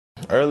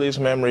Earliest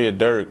memory of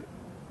Dirk,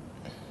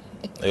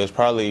 it was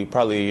probably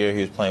a year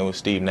he was playing with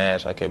Steve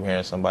Nash. I kept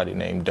hearing somebody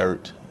named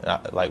Dirt,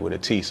 like with a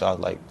T. So I was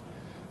like,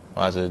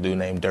 why is there a dude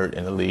named Dirt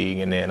in the league?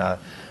 And then I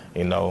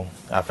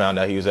found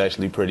out he was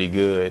actually pretty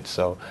good.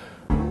 So.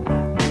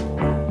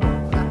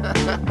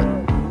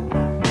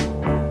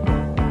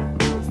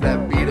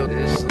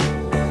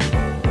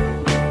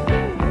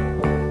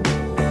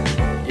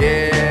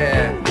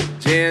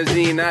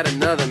 Not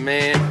another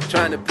man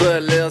trying to put a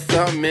little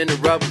something in the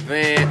rubber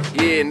band.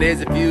 Yeah, and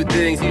there's a few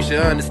things you should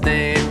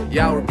understand.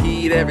 Y'all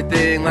repeat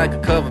everything like a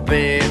cover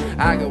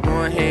band. I got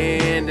one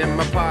hand in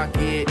my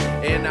pocket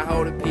and I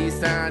hold a peace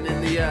sign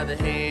in the other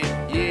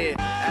hand. Yeah,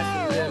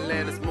 that's a little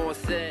and it's more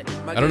set.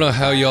 I don't know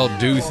how y'all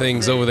do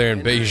things over there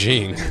in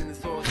Beijing.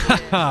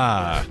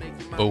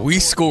 But we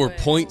score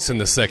points in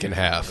the second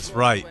half. That's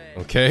right.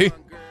 Okay?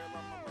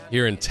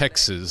 Here in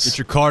Texas. Get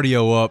your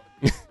cardio up.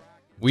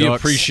 We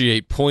Ducks.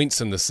 appreciate points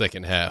in the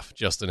second half,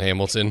 Justin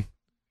Hamilton.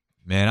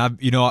 Man,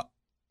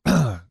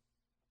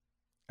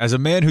 as a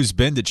man who's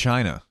been to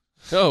China.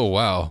 Oh,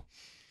 wow.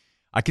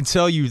 I can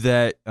tell you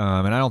that,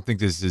 and I don't think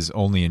this is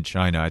only in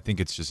China. I think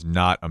it's just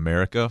not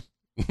America.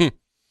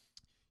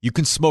 You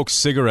can smoke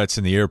cigarettes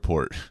in the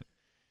airport.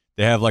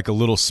 They have like a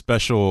little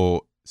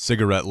special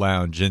cigarette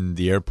lounge in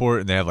the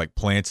airport, and they have like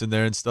plants in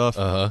there and stuff.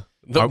 Uh-huh.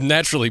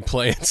 Naturally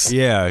plants.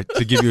 Yeah,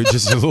 to give you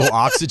just a little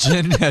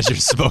oxygen as you're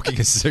smoking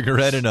a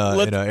cigarette in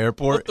an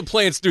airport. Let the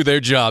plants do their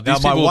job. Now,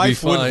 These my people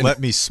wife will be fine. wouldn't let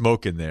me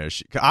smoke in there.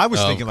 I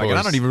was thinking, like, and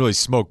I don't even really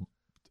smoke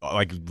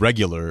like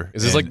regular.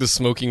 Is this like the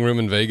smoking room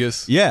in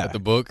Vegas? Yeah. At the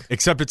Book?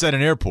 Except it's at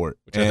an airport.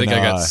 Which I think I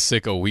got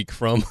sick a week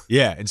from.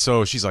 Yeah, and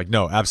so she's like,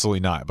 no,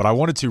 absolutely not. But I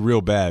wanted to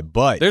real bad.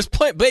 But there's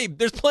plants.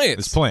 There's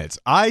plants.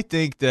 I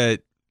think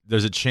that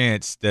there's a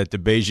chance that the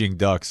Beijing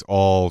Ducks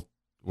all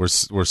were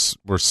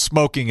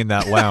smoking in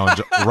that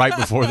lounge right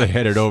before they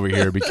headed over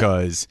here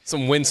because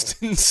some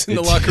Winstons in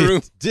the locker room.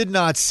 It did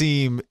not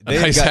seem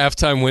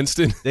halftime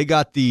Winston. They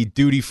got the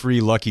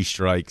duty-free Lucky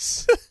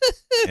Strikes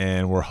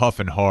and were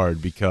huffing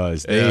hard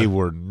because they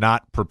were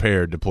not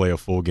prepared to play a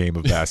full game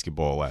of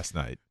basketball last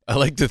night. I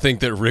like to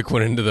think that Rick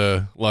went into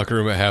the locker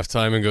room at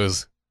halftime and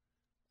goes,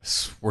 I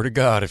swear to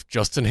God, if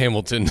Justin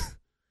Hamilton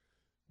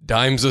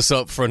dimes us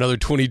up for another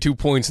 22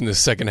 points in the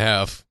second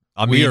half,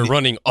 we are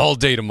running all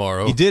day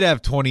tomorrow. He did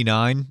have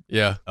 29.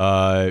 Yeah.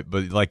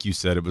 But like you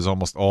said, it was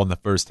almost all in the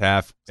first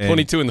half.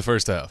 22 in the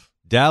first half.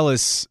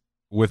 Dallas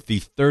with the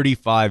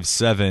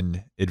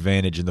 35-7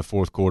 advantage in the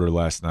fourth quarter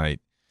last night.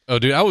 Oh,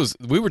 dude,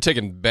 we were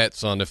taking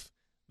bets on if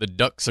the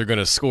Ducks are going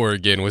to score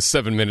again with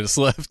 7 minutes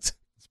left.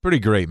 It's pretty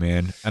great,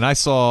 man. And I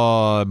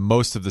saw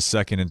most of the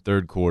second and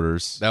third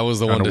quarters. That was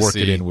the one to work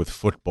see. It in with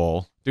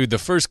football. Dude, the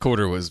first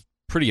quarter was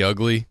pretty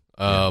ugly.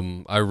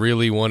 I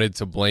really wanted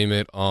to blame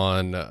it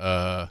on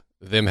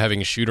them having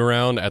a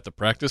shoot-around at the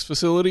practice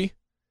facility,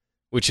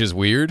 which is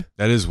weird.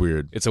 That is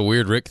weird. It's a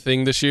weird Rick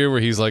thing this year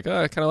where he's like,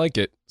 I kind of like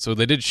it. So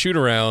they did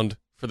shoot-around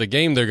for the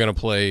game they're going to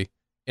play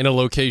in a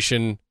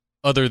location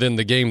other than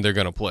the game they're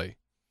going to play,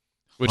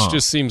 which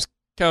just seems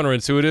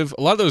counterintuitive.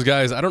 A lot of those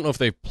guys, I don't know if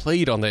they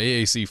played on the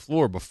AAC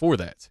floor before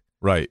that.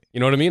 Right.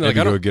 You know what I mean? Like,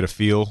 I don't get a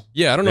feel.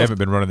 Yeah, I don't know. They haven't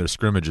been running their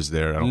scrimmages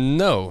there.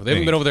 No, they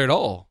haven't been over there at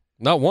all.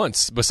 Not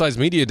once. Besides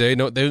media day,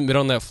 no, they haven't been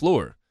on that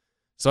floor.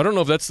 So I don't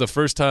know if that's the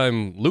first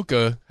time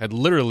Luka had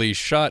literally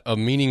shot a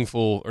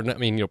meaningful, or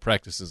not,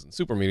 practice isn't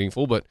super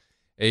meaningful, but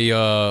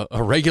a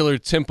regular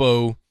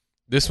tempo,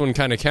 this one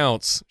kind of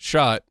counts,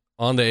 shot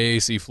on the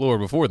AAC floor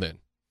before then.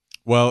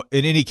 Well,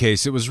 in any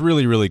case, it was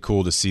really, really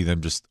cool to see them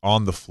just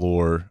on the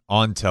floor,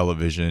 on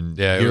television.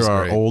 Yeah, Here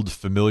are great. old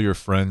familiar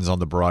friends on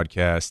the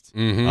broadcast,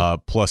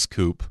 plus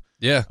Coop.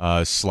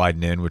 Yeah.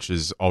 Sliding in, which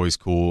is always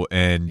cool.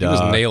 And he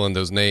was nailing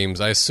those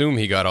names. I assume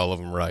he got all of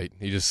them right.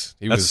 He was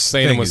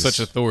saying them with such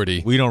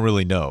authority. We don't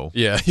really know.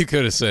 Yeah, you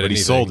could have said but anything.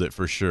 He sold it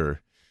for sure.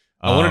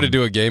 I wanted to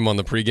do a game on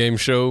the pregame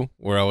show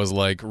where I was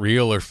like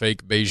real or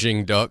fake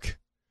Beijing Duck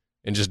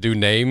and just do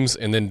names.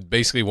 And then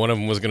basically one of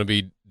them was going to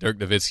be Dirk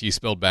Nowitzki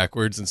spelled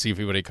backwards and see if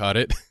anybody caught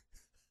it.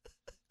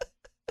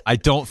 I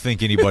don't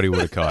think anybody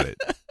would have caught it.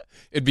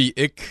 It'd be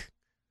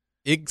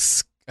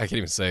Igs. I can't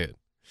even say it.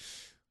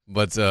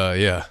 But,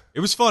 yeah.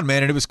 It was fun,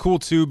 man, and it was cool,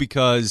 too,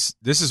 because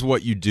this is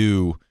what you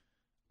do,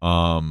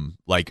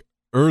 like,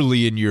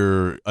 early in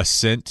your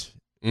ascent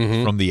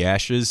from the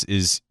ashes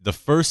is the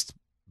first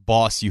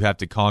boss you have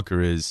to conquer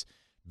is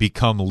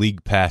become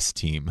League Pass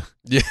team.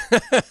 Yeah,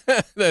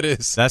 that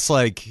is. That's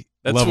like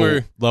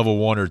level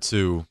 1 or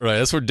 2. Right,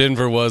 that's where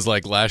Denver was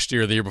like last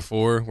year or the year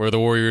before, where the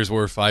Warriors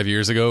were 5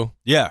 years ago.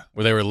 Yeah.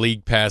 Where they were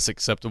League Pass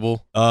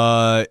acceptable.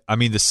 The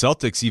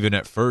Celtics even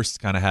at first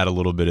kind of had a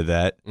little bit of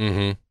that.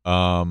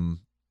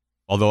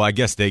 Although I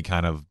guess they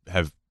kind of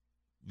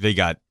they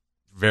got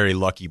very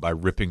lucky by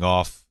ripping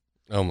off.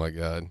 Oh my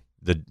God.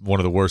 One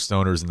of the worst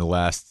owners in the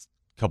last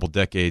couple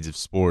decades of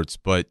sports.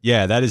 But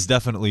yeah, that is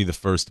definitely the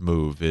first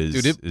move.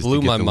 Dude, it is blew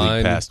to get my the mind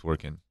League Pass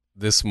working.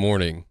 This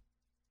morning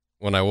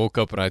when I woke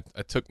up and I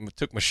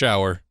took my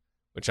shower,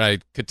 which I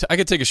could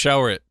take a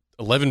shower at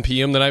 11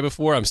 p.m. the night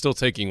before. I'm still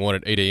taking one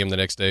at 8 a.m. the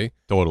next day.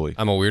 Totally.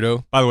 I'm a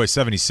weirdo. By the way,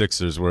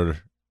 76ers were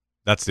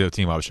That's the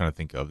team I was trying to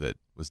think of that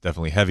was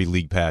definitely heavy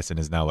league pass and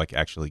is now like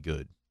actually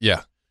good.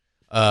 Yeah.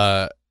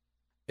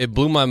 It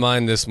blew my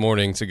mind this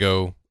morning to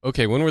go,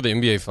 okay, when were the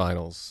NBA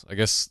finals? I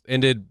guess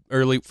ended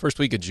first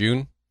week of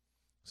June.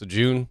 So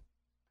June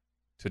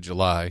to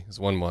July is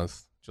 1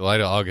 month. July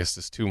to August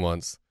is 2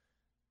 months.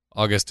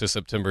 August to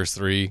September is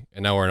 3.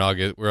 And now we're in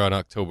August. We're on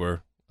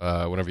October.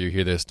 Whenever you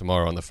hear this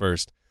tomorrow on the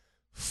 1st.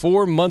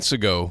 4 months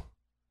ago,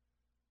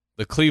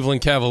 the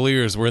Cleveland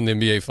Cavaliers were in the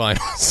NBA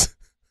finals.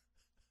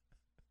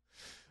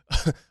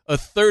 A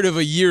third of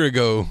a year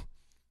ago,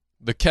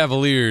 the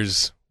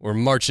Cavaliers were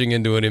marching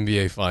into an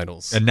NBA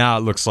finals. And now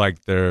it looks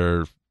like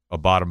they're a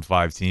bottom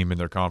 5 team in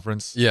their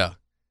conference. Yeah.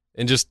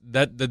 And just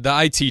that the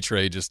IT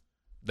trade, just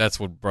that's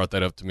what brought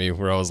that up to me,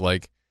 where I was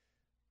like,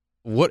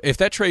 what if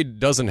that trade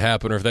doesn't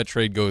happen, or if that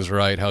trade goes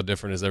right, how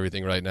different is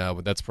everything right now?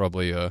 But that's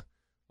probably a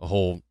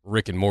whole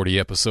Rick and Morty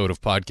episode of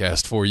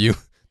podcast for you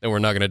that we're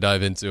not going to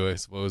dive into, I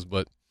suppose.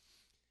 But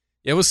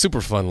yeah, it was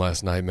super fun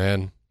last night,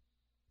 man.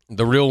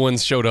 The real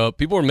ones showed up.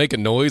 People were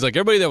making noise. Like,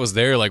 everybody that was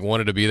there, like,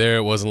 wanted to be there.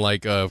 It wasn't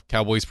like a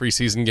Cowboys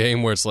preseason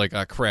game where it's like,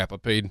 ah, crap, I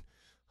paid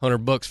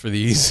 $100 for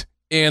these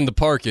and the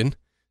parking,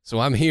 so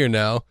I'm here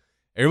now.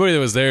 Everybody that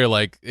was there,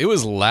 like, it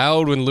was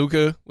loud when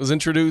Luka was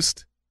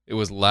introduced. It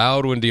was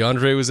loud when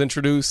DeAndre was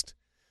introduced.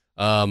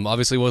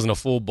 Obviously, it wasn't a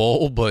full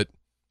bowl, but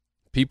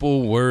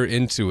people were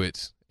into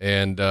it.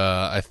 And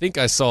I think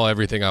I saw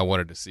everything I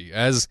wanted to see.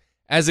 As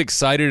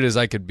excited as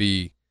I could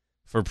be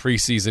for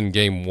preseason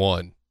game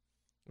 1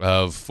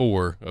 of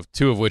 4, of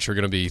 2 of which are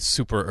going to be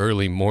super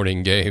early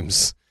morning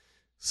games.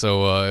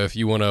 So if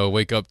you want to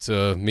wake up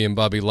to me and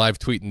Bobby live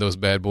tweeting those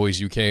bad boys,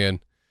 you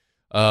can.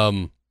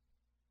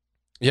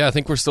 Yeah, I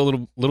think we're still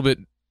a little bit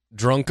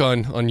drunk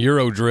on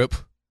Euro drip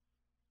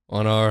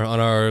on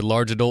our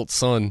large adult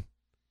son,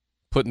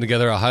 putting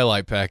together a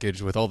highlight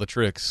package with all the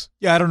tricks.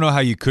 Yeah, I don't know how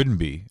you couldn't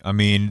be. I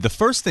mean, the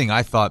first thing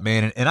I thought,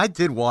 man, and I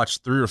did watch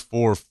 3 or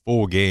 4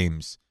 full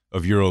games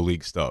of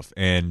EuroLeague stuff,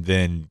 and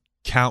then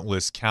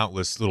countless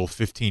little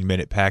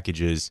 15-minute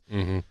packages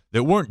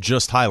that weren't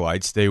just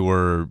highlights. They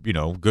were,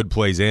 good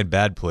plays and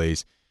bad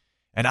plays.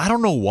 And I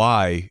don't know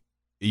why.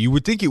 You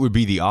would think it would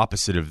be the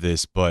opposite of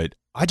this, but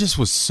I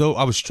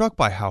was struck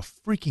by how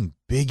freaking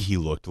big he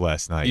looked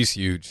last night. He's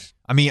huge.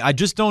 I mean, I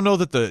just don't know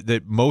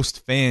that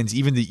most fans,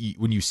 even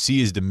when you see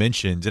his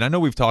dimensions, and I know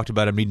we've talked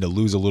about him needing to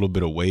lose a little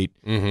bit of weight,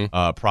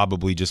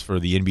 probably just for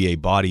the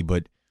NBA body,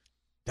 but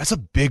that's a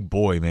big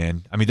boy,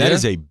 man. I mean, that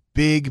is a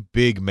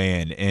big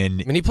man.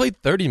 And I mean, he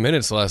played 30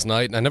 minutes last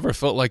night, and I never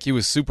felt like he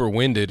was super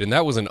winded, and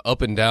that was an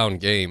up and down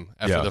game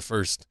after the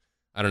first,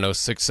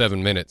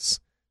 6-7 minutes.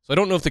 So I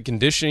don't know if the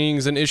conditioning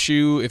is an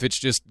issue, if it's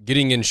just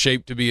getting in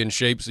shape to be in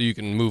shape so you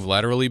can move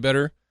laterally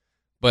better.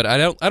 But I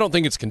don't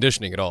think it's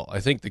conditioning at all. I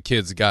think the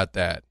kid's got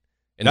that.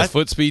 And the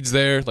foot speed's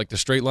there, like the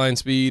straight line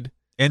speed.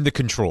 And the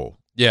control.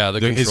 Yeah,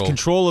 control. His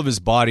control of his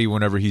body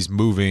whenever he's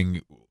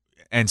moving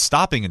and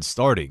stopping and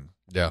starting.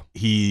 Yeah.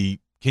 He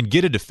can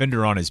get a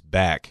defender on his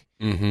back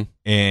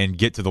and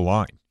get to the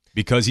line.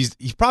 Because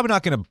he's probably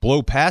not going to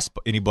blow past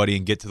anybody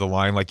and get to the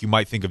line like you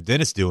might think of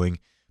Dennis doing.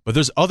 But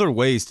there's other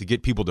ways to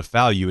get people to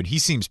foul you, and he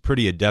seems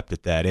pretty adept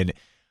at that. And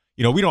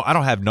I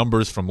don't have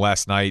numbers from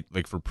last night,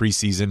 like for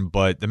preseason,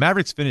 but the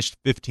Mavericks finished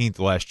 15th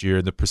last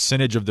year. The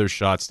percentage of their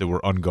shots that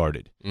were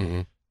unguarded,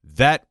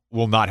 that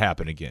will not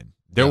happen again.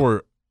 There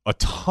were a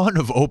ton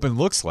of open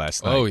looks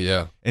last night. Oh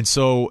yeah, and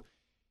so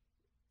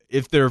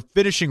if they're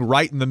finishing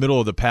right in the middle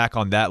of the pack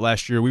on that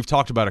last year, we've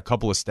talked about a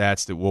couple of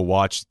stats that we'll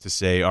watch to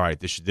say, all right,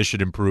 this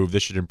should improve,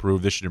 this should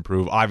improve, this should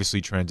improve.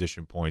 Obviously,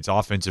 transition points,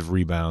 offensive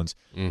rebounds.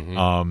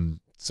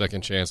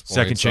 Second chance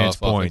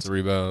points,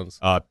 rebounds.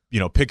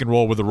 Pick and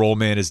roll where the roll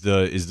man is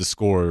the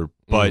scorer.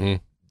 But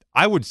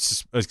I would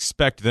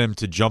expect them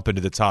to jump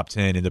into the top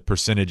 10 in the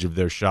percentage of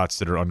their shots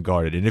that are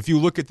unguarded. And if you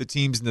look at the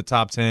teams in the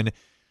top 10,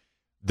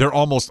 they're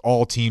almost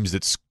all teams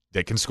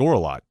that can score a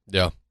lot.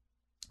 Yeah.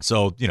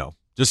 So,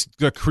 just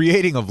the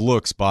creating of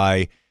looks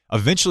by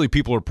eventually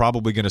people are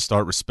probably going to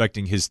start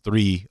respecting his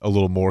 3 a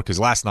little more because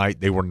last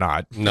night they were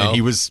not. No. And he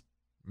was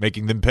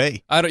making them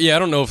pay. I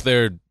don't know if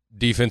their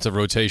defensive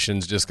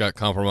rotations just got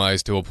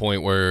compromised to a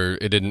point where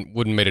it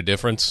wouldn't make a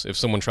difference if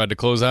someone tried to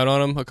close out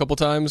on him a couple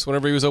times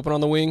whenever he was open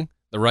on the wing,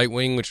 the right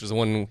wing, which was the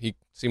one he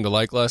seemed to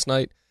like last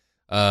night.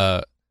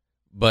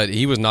 But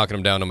he was knocking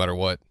him down no matter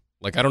what.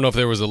 Like, I don't know if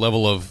there was a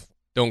level of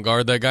don't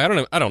guard that guy.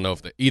 I don't know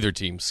if either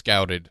team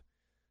scouted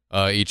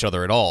each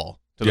other at all.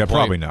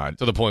 Probably not.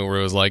 To the point where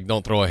it was like,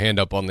 don't throw a hand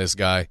up on this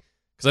guy.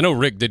 Because I know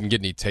Rick didn't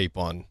get any tape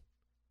on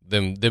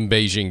them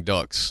Beijing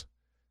Ducks.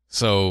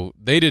 So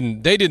they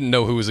didn't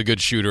know who was a good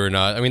shooter or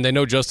not. I mean, they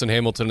know Justin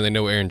Hamilton and they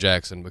know Aaron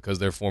Jackson because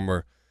they're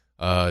former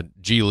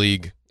G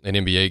League and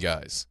NBA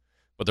guys.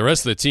 But the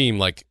rest of the team,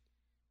 like,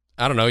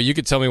 I don't know. You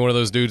could tell me one of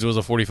those dudes was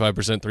a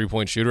 45%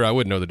 three-point shooter. I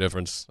wouldn't know the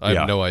difference. I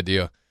have no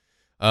idea.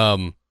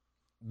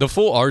 The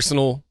full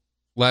arsenal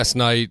last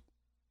night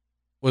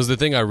was the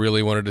thing I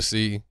really wanted to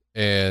see.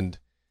 And,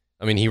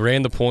 I mean, he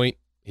ran the point.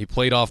 He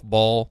played off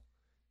ball.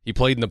 He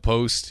played in the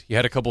post. He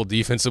had a couple of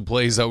defensive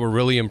plays that were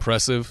really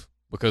impressive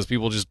because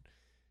people just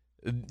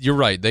You're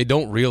right. They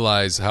don't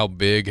realize how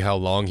big, how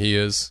long he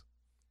is.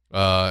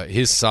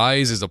 His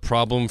size is a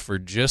problem for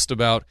just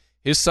about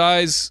his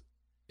size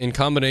in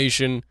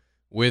combination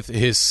with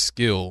his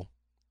skill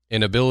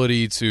and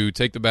ability to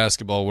take the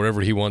basketball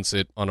wherever he wants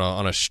it on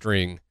a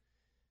string.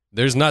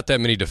 There's not that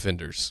many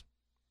defenders.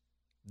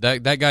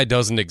 That guy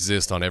doesn't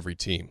exist on every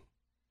team.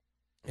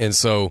 And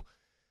so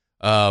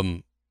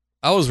I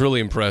was really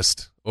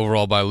impressed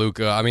overall by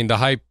Luka. I mean, the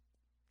hype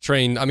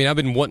train, I've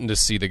been wanting to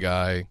see the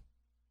guy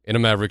in a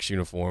Mavericks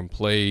uniform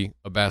play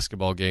a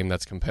basketball game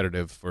that's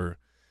competitive for,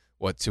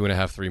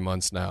 2.5, 3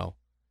 months now.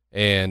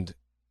 And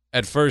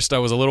at first I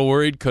was a little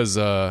worried because,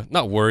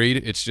 not worried,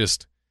 it's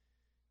just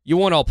you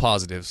want all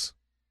positives.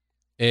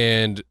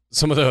 And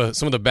some of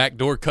the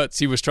backdoor cuts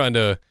he was trying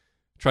to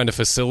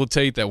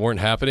facilitate that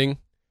weren't happening,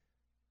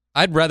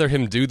 I'd rather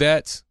him do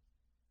that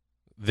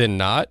than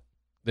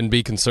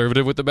be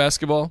conservative with the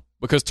basketball,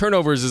 because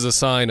turnovers is a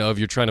sign of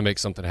you're trying to make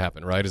something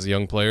happen, right, as a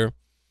young player.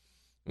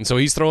 And so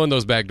he's throwing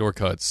those backdoor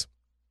cuts.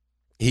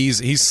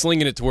 He's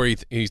slinging it to where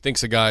he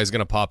thinks a guy is going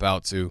to pop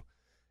out to.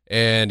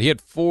 And he had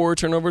 4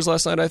 turnovers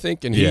last night, I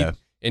think. And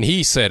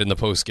he said in the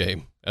post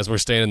game, as we're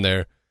standing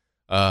there,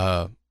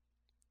 I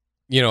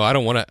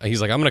don't want to. He's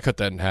like, I'm going to cut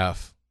that in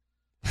half.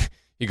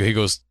 he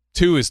goes,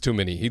 2 is too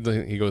many. He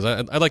goes,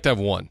 I'd like to have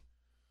 1.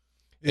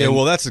 Yeah,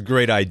 well, that's a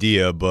great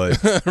idea,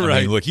 but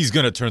right. Look, he's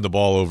going to turn the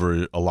ball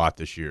over a lot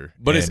this year.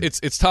 But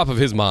it's top of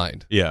his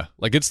mind. Yeah,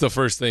 like it's the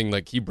first thing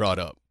like he brought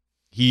up.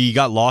 He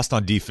got lost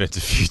on defense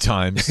a few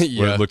times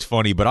where it looked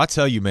funny. But I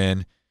tell you,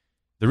 man,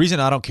 the reason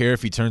I don't care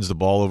if he turns the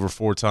ball over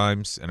 4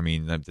 times,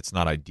 and that's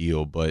not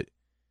ideal, but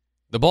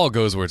the ball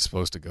goes where it's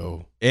supposed to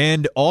go.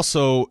 And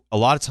also, a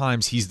lot of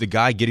times he's the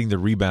guy getting the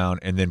rebound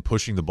and then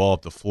pushing the ball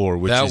up the floor,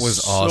 which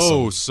is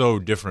awesome. so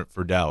different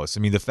for Dallas.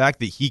 The fact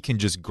that he can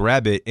just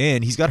grab it,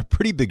 and he's got a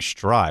pretty big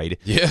stride.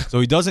 Yeah. So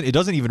it doesn't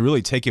even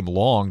really take him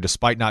long,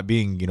 despite not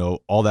being,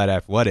 all that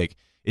athletic.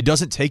 It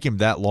doesn't take him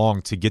that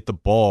long to get the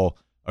ball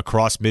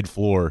across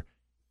mid-floor,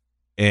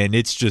 and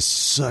it's just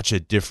such a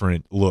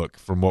different look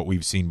from what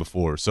we've seen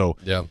before. So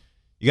yeah,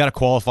 you got to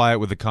qualify it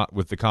with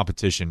the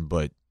competition,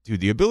 but dude,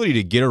 the ability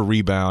to get a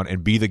rebound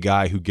and be the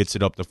guy who gets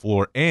it up the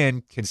floor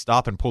and can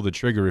stop and pull the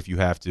trigger if you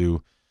have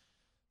to,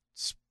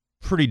 it's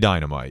pretty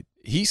dynamite.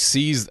 He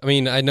sees,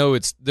 I know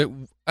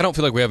I don't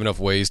feel like we have enough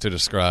ways to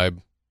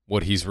describe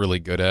what he's really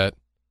good at.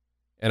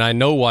 And I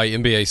know why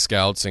NBA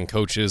scouts and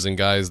coaches and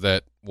guys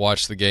that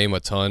watch the game a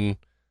ton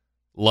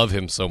love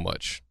him so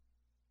much.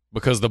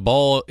 Because the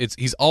ball,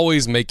 he's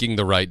always making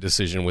the right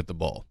decision with the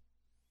ball.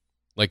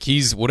 Like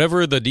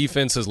whatever the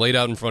defense has laid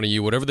out in front of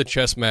you, whatever the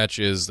chess match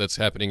is that's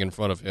happening in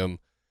front of him,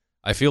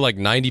 I feel like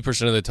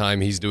 90% of the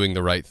time he's doing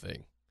the right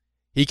thing.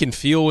 He can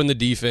feel when the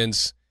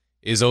defense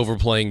is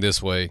overplaying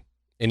this way,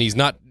 and he's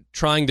not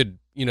trying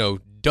to,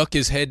 duck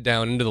his head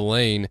down into the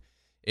lane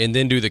and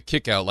then do the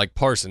kick out like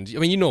Parsons.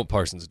 You know what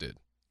Parsons did.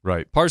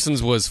 Right.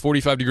 Parsons was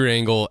 45-degree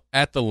angle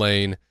at the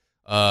lane.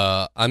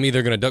 I'm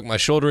either going to duck my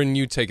shoulder and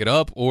you take it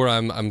up, or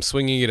I'm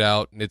swinging it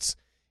out. And it's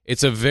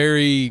a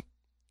very,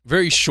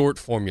 very short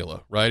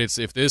formula, right? It's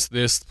if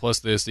this plus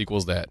this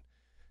equals that.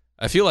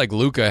 I feel like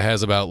Luka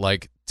has about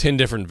 10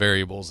 different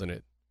variables in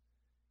it.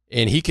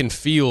 And he can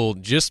feel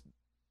just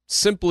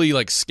simply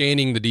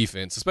scanning the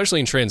defense, especially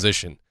in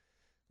transition.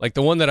 Like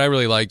the one that I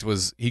really liked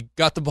was he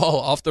got the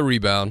ball off the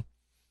rebound,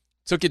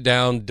 took it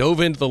down,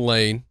 dove into the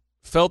lane,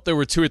 felt there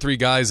were 2 or 3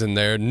 guys in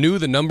there, knew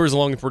the numbers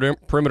along the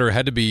perimeter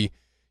had to be,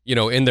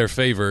 in their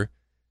favor,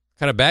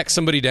 kind of backed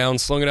somebody down,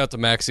 slung it out to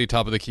Maxey,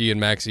 top of the key, and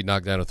Maxey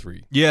knocked down a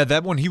 3. Yeah,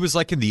 that one, he was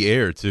in the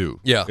air, too.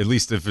 Yeah. At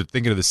least if you're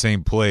thinking of the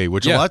same play,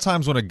 which a lot of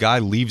times when a guy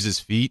leaves his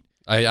feet.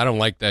 I don't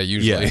like that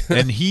usually. Yeah,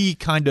 and he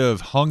kind of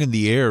hung in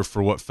the air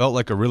for what felt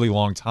like a really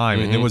long time,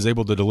 and then was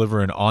able to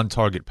deliver an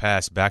on-target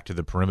pass back to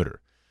the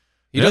perimeter.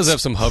 He does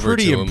have some hover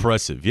to him. Pretty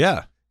impressive,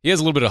 yeah. He has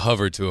a little bit of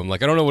hover to him. I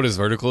don't know what his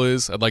vertical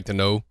is. I'd like to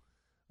know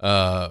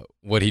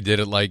what he did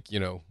at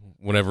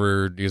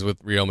whenever he was with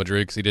Real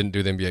Madrid, because he didn't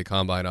do the NBA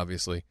Combine,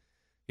 obviously.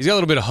 He's got a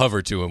little bit of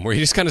hover to him, where he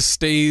just kind of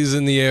stays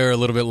in the air a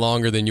little bit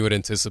longer than you would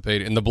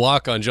anticipate. And the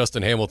block on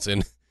Justin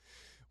Hamilton,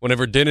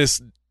 whenever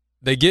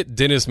they get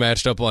Dennis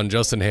matched up on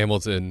Justin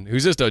Hamilton,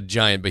 who's just a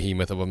giant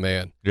behemoth of a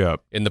man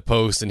in the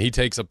post, and he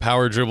takes a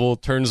power dribble,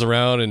 turns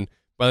around, and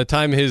by the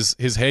time his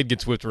head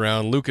gets whipped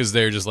around, Luka's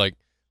there just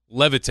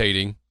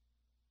levitating.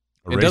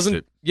 It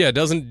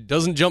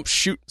doesn't jump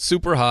shoot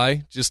super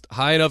high, just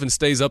high enough and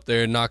stays up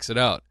there and knocks it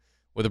out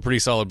with a pretty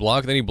solid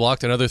block. Then he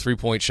blocked another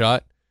 3-point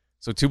shot.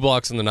 So 2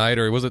 blocks in the night,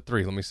 or was it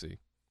 3? Let me see.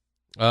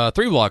 3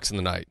 blocks in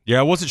the night. Yeah,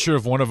 I wasn't sure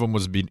if one of them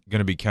was going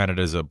to be counted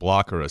as a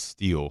block or a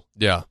steal.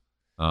 Yeah.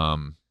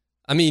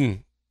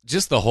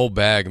 Just the whole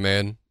bag,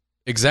 man.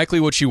 Exactly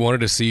what you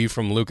wanted to see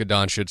from Luka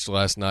Doncic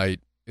last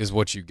night is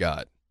what you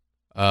got.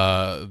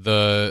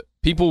 The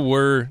people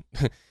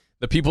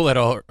that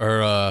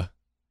are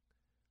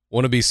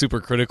want to be super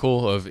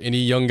critical of any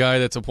young guy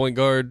that's a point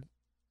guard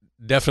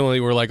definitely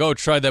were like, oh,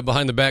 try that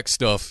behind the back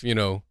stuff, in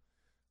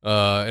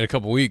a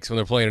couple weeks when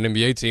they're playing an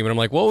NBA team. And I'm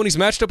like, well, when he's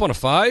matched up on a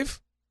 5?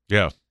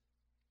 Yeah.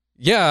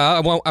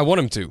 Yeah, I want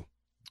him to.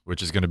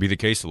 Which is going to be the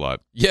case a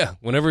lot. Yeah,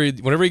 whenever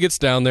he gets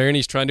down there and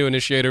he's trying to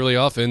initiate early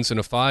offense, and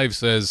a 5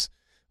 says,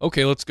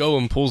 "Okay, let's go,"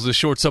 and pulls his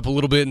shorts up a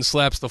little bit and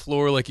slaps the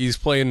floor like he's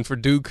playing for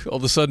Duke all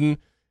of a sudden,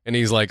 and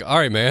he's like, "All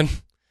right, man,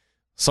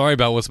 sorry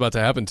about what's about to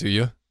happen to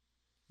you."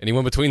 And he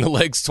went between the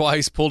legs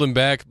twice, pulled him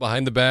back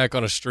behind the back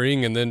on a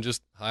string, and then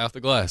just high off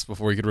the glass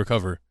before he could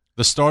recover.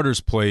 The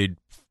starters played,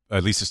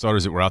 at least the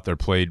starters that were out there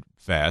played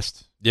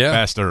fast. Yeah.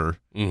 Faster.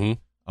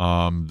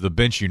 Mm-hmm. The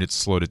bench unit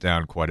slowed it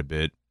down quite a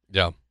bit.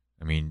 Yeah.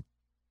 I mean,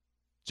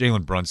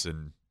 Jalen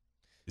Brunson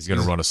is going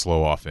to run a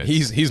slow offense.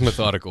 He's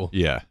methodical.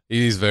 Yeah.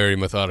 He's very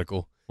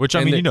methodical. Which,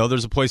 I mean,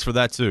 there's a place for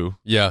that too.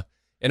 Yeah.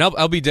 And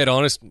I'll be dead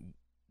honest,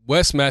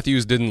 Wes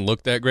Matthews didn't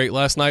look that great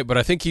last night, but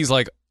I think he's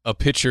like a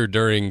pitcher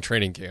during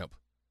training camp.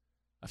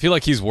 I feel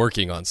like he's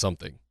working on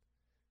something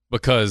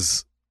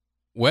because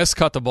Wes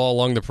caught the ball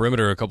along the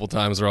perimeter a couple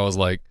times where I was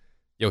like,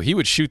 yo, he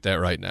would shoot that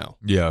right now.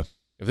 Yeah.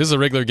 If this is a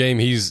regular game,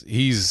 he's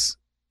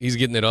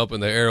getting it up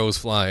and the arrow's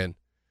flying.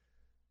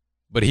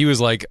 But he was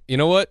like, you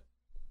know what?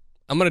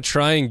 I'm going to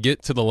try and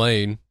get to the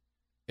lane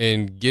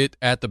and get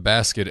at the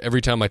basket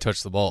every time I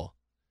touch the ball.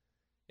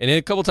 And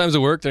a couple times it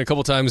worked, and a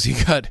couple times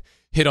he got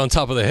hit on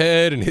top of the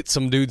head and hit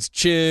some dude's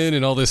chin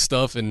and all this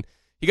stuff, and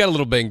he got a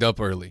little banged up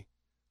early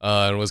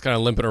and was kind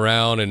of limping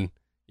around, and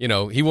you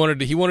know he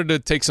wanted to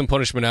take some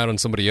punishment out on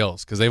somebody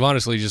else because they've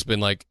honestly just been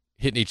like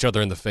hitting each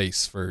other in the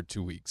face for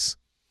 2 weeks.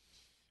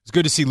 It's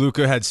good to see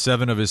Luka had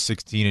 7 of his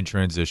 16 in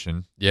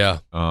transition. Yeah.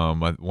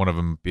 One of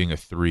them being a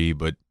 3,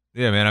 but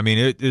yeah, man, I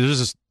mean, there's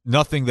just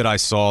nothing that I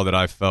saw that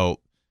I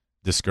felt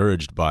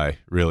discouraged by,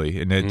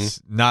 really, and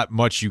it's not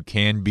much you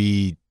can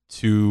be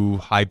too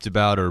hyped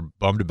about or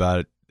bummed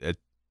about it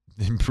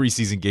in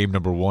preseason game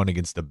number 1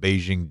 against the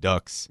Beijing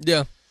Ducks.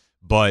 Yeah.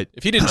 But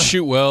if he didn't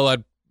shoot well, I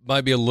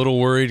might be a little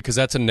worried because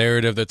that's a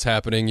narrative that's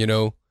happening, you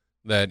know,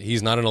 that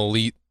he's not an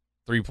elite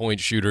three-point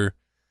shooter.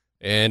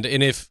 And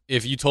if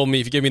you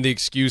gave me the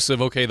excuse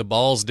of, okay, the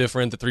ball's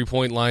different, the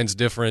three-point line's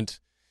different,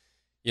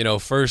 you know,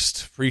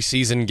 first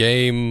preseason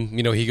game,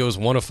 you know, he goes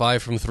 1 of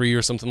 5 from 3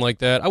 or something like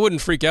that, I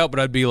wouldn't freak out, but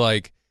I'd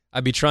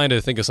be trying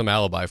to think of some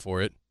alibi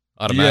for it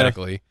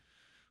automatically. Yeah.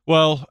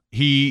 Well,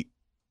 he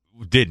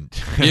didn't,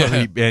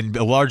 and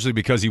largely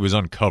because he was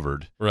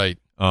uncovered. Right.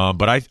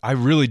 But I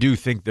really do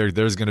think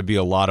there's going to be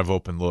a lot of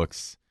open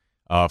looks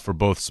for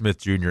both Smith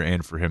Jr.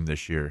 and for him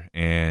this year.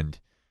 And,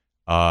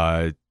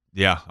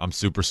 yeah, I'm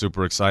super,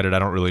 super excited. I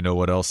don't really know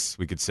what else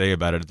we could say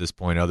about it at this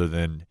point other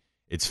than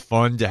it's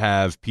fun to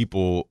have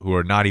people who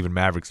are not even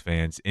Mavericks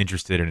fans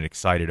interested and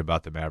excited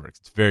about the Mavericks.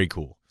 It's very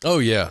cool. Oh,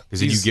 yeah.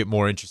 Because then you get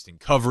more interesting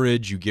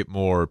coverage. You get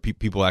more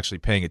people actually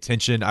paying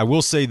attention. I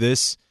will say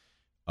this,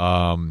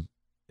 and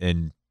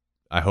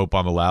I hope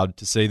I'm allowed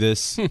to say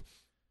this.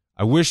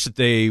 I wish that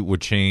they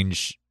would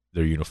change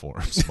their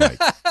uniforms, Mike.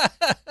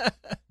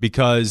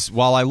 Because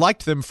while I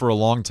liked them for a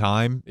long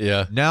time,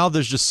 now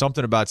there's just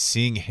something about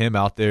seeing him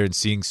out there and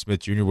seeing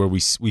Smith Jr. where we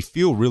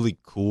feel really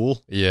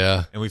cool,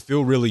 and we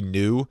feel really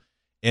new.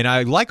 And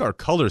I like our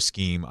color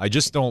scheme. I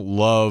just don't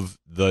love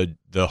the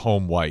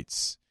home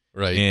whites,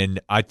 right? And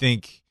I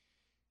think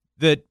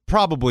that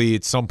probably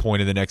at some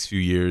point in the next few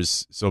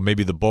years, so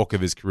maybe the bulk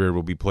of his career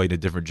will be played in a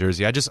different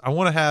jersey. I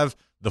want to have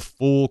the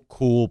full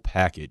cool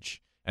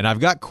package. And I've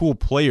got cool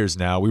players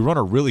now. We run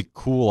a really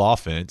cool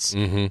offense.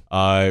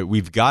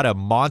 We've got a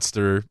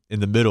monster in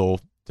the middle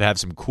to have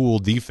some cool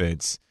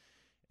defense.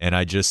 And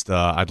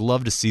I'd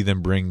love to see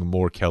them bring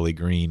more Kelly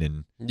Green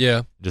and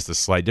just a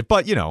slight dip.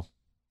 But, you know,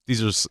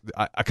 these are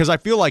 – because I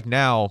feel like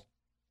now,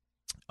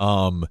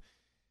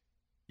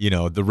 you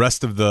know, the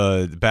rest of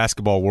the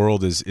basketball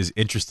world is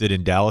interested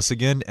in Dallas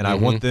again, and I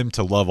want them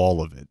to love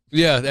all of it.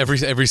 Yeah,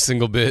 every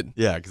single bit.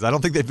 Yeah, because I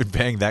don't think they've been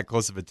paying that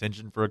close of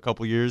attention for a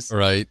couple years.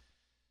 Right.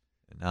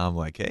 And now I'm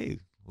like, hey,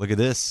 look at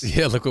this.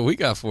 Yeah, look what we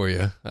got for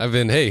you.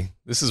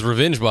 This is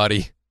revenge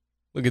body.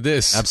 Look at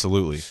this.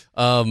 Absolutely.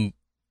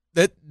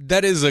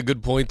 That is a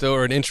good point, though,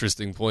 or an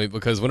interesting point,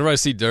 because whenever I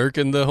see Dirk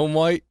in the home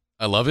white,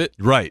 I love it.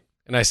 Right.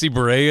 And I see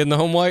Barea in the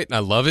home white, and I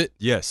love it.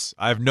 Yes,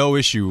 I have no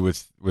issue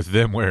with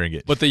them wearing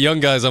it. But the young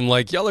guys, I'm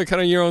like, y'all are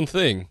kind of your own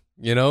thing,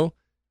 you know?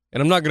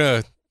 And I'm not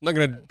gonna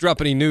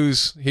drop any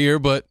news here,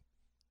 but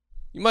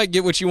you might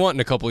get what you want in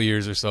a couple of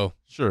years or so.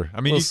 Sure.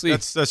 I mean,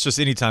 that's just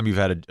any time you've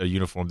had a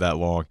uniform that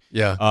long.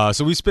 Yeah.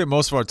 So we spent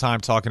most of our time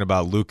talking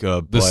about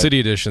Luka. The City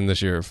Edition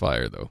this year are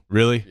fire, though.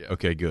 Really? Yeah.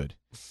 Okay, good.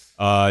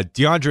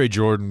 DeAndre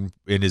Jordan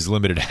in his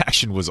limited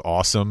action was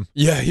awesome.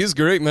 Yeah, he was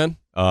great, man.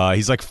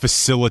 He's like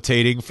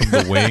facilitating from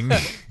the wing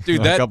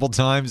Dude, a couple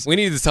times. We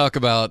probably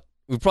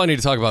need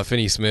to talk about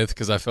Finney Smith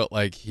because I felt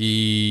like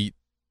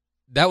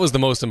that was the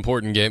most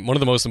important game, one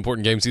of the most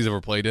important games he's ever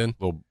played in.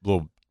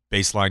 Little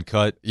baseline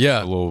cut.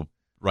 Yeah. A little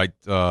right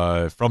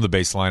from the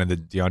baseline, and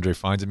then DeAndre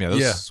finds him. Yeah, that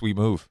was a sweet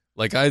move.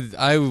 Like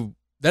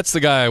that's the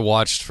guy I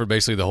watched for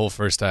basically the whole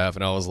first half,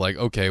 and I was like,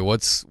 okay,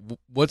 what's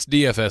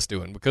DFS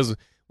doing? Because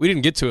we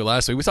didn't get to it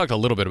last week. We talked a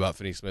little bit about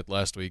Finney Smith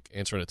last week,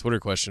 answering a Twitter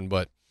question,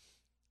 but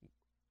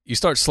you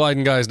start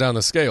sliding guys down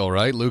the scale,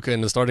 right? Luka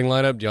in the starting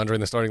lineup, DeAndre in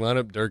the starting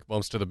lineup, Dirk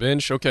bumps to the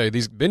bench. Okay,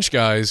 these bench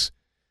guys,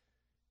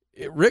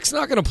 Rick's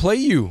not going to play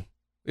you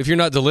if you're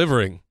not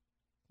delivering.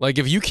 Like,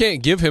 if you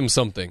can't give him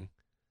something,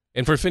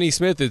 and for Finney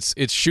Smith,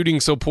 it's shooting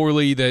so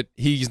poorly that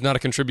he's not a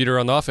contributor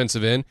on the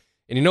offensive end.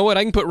 And you know what?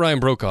 I can put Ryan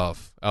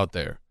Broekhoff out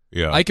there.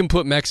 Yeah. I can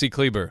put Maxi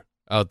Kleber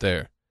out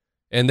there.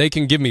 And they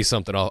can give me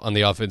something on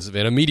the offensive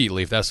end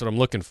immediately if that's what I'm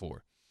looking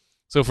for.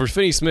 So for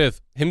Finney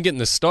Smith, him getting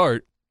the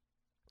start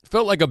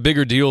felt like a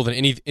bigger deal than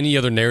any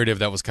other narrative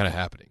that was kind of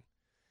happening.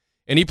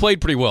 And he played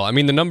pretty well. I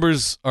mean, the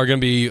numbers are going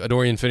to be a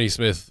Dorian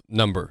Finney-Smith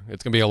number.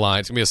 It's going to be a line.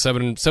 It's going to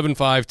be a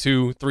 7.5,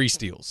 2, 3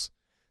 steals.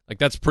 Like,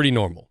 that's pretty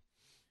normal.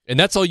 And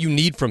that's all you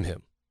need from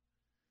him.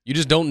 You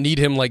just don't need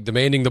him, like,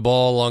 demanding the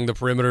ball along the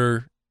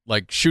perimeter,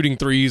 like shooting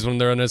threes when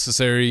they're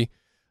unnecessary.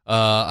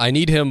 I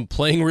need him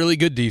playing really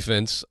good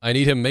defense. I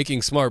need him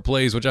making smart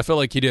plays, which I felt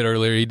like he did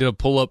earlier. He did a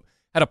pull-up,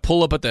 had a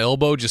pull-up at the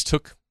elbow, just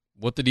took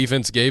what the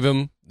defense gave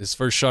him, his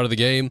first shot of the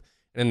game,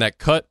 and then that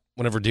cut,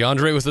 whenever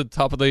DeAndre was at the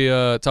top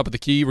of the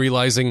key,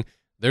 realizing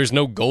there's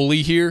no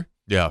goalie here.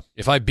 Yeah.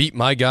 If I beat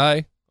my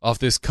guy off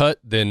this cut,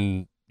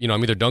 then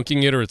I'm either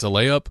dunking it or it's a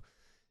layup.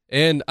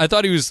 And I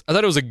thought it was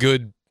a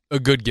good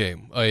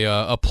game,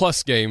 a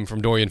plus game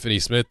from Dorian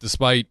Finney-Smith,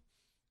 despite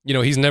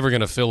he's never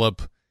going to fill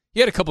up. He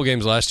had a couple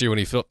games last year when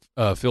he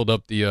filled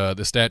up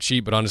the stat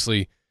sheet, but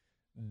honestly,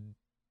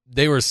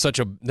 they were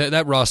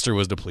that roster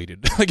was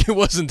depleted. Like, it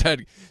wasn't that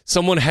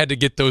someone had to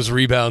get those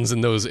rebounds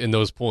in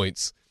those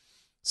points.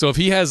 So if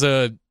he has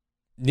a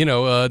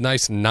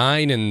nice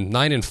 9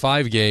 and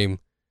 5 game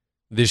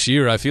this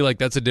year, I feel like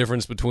that's a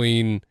difference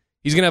between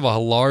he's going to have a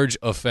large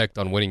effect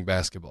on winning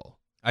basketball.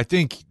 I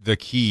think the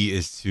key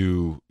is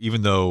to,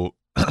 even though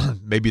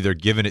maybe they're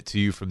giving it to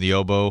you from the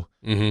elbow,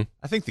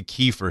 I think the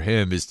key for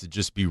him is to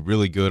just be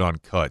really good on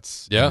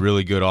cuts. Yeah. And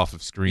really good off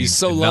of screens. He's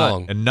so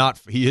long.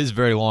 He is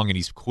very long and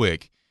he's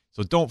quick.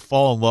 So don't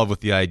fall in love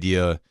with the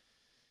idea.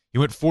 He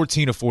went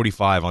 14 of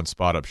 45 on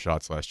spot-up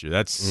shots last year.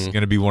 That's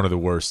going to be one of the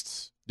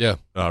worst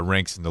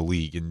ranks in the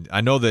league. And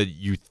I know that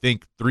you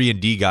think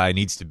 3-and-D guy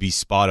needs to be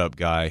spot-up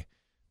guy,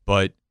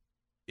 but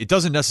it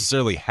doesn't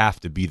necessarily have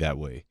to be that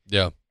way.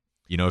 Yeah.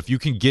 If you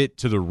can get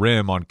to the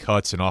rim on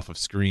cuts and off of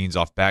screens,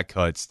 off back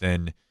cuts,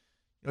 then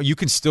you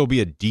can still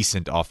be a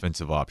decent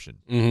offensive option.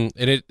 And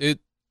it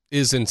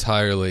is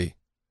entirely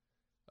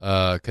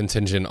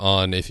contingent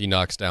on if he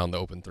knocks down the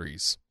open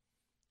threes.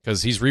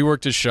 Because he's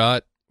reworked his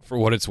shot for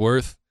what it's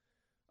worth.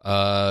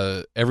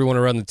 Everyone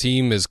around the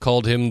team has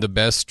called him the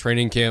best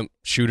training camp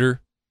shooter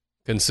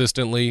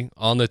consistently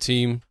on the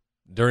team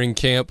during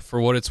camp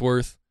for what it's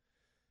worth.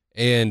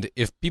 And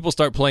if people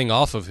start playing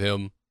off of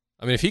him,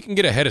 I mean, if he can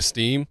get ahead of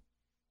steam,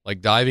 like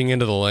diving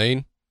into the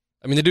lane,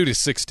 I mean, the dude is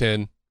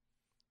 6'10".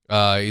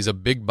 He's a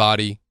big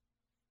body.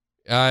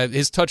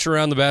 His touch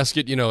around the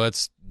basket,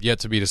 that's yet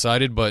to be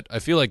decided, but I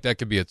feel like that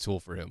could be a tool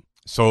for him.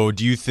 So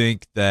do you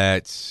think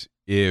that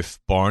if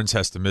Barnes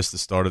has to miss the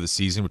start of the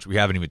season, which we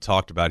haven't even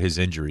talked about his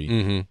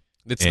injury,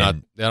 it's not.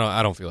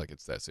 I don't feel like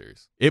it's that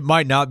serious. It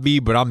might not be,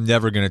 but I'm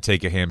never going to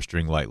take a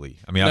hamstring lightly.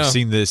 I mean, I've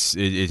seen this.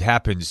 It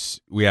happens.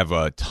 We have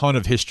a ton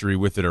of history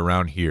with it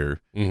around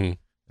here.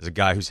 There's a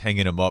guy who's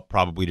hanging him up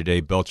probably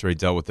today. Beltre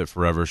dealt with it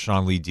forever.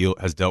 Sean Lee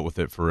has dealt with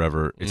it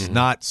forever. It's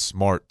not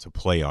smart to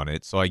play on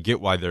it. So I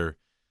get why they're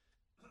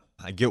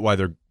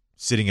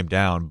sitting him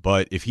down.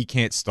 But if he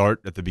can't start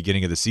at the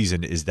beginning of the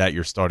season, is that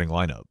your starting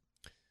lineup?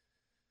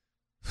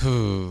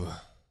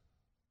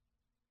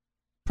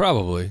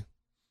 Probably.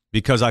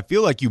 Because I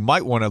feel like you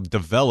might want to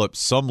develop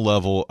some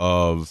level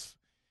of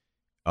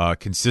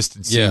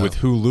consistency with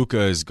who Luka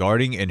is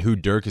guarding and who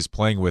Dirk is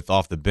playing with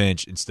off the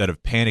bench, instead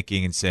of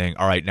panicking and saying,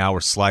 all right, now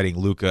we're sliding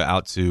Luka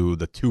out to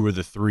the 2 or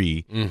the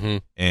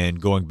 3 and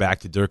going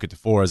back to Dirk at the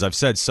 4. As I've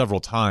said several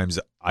times,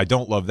 I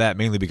don't love that,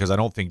 mainly because I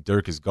don't think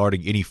Dirk is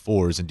guarding any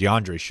 4s, and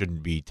DeAndre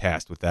shouldn't be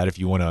tasked with that if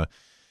you want to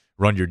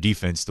run your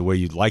defense the way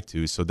you'd like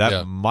to. So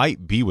that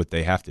might be what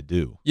they have to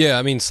do. Yeah,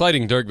 I mean,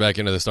 sliding Dirk back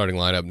into the starting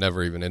lineup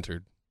never even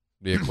entered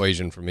the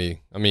equation for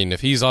me. I mean,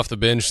 if he's off the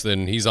bench,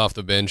 then he's off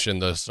the bench,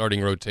 and the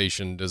starting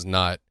rotation does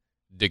not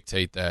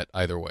dictate that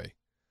either way.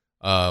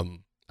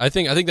 I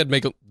think that'd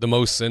make the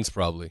most sense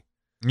probably.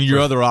 I mean, your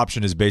other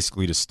option is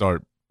basically to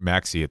start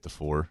Maxey at the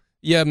 4.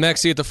 Yeah,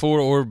 Maxey at the 4,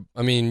 or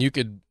I mean, you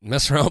could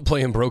mess around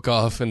playing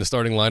Broekhoff in the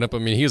starting lineup. I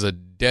mean, he's a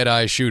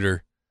dead-eye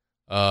shooter.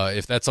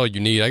 If that's all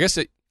you need, I guess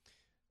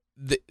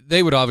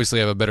they would obviously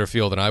have a better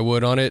feel than I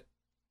would on it.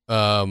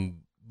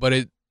 But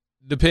it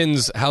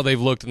depends how they've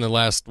looked in the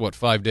last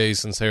 5 days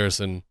since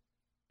Harrison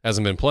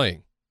hasn't been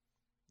playing.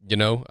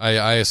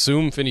 I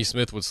assume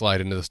Finney-Smith would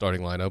slide into the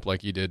starting lineup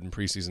like he did in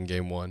preseason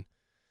game 1,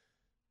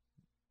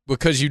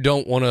 because you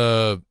don't want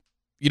a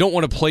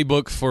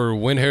playbook for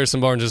when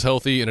Harrison Barnes is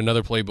healthy and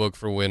another playbook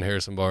for when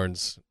Harrison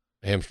Barnes'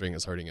 hamstring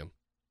is hurting him.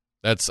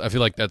 I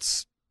feel like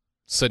that's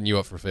setting you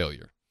up for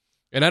failure.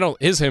 And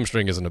his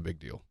hamstring isn't a big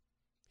deal.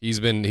 He's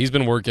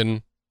been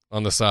working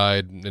on the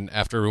side, and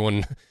after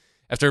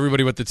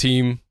everybody with the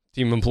team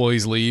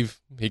employees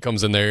leave, he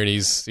comes in there and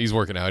he's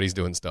working out, he's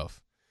doing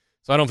stuff.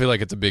 So I don't feel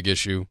like it's a big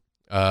issue.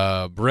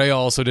 Brea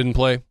also didn't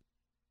play.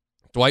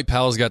 Dwight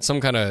Powell's got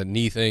some kind of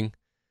knee thing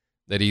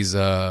that he's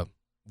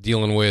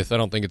dealing with. I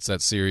don't think it's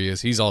that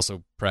serious. He's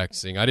also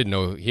practicing. I didn't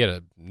know he had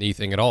a knee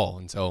thing at all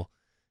until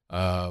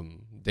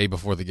day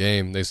before the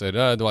game. They said,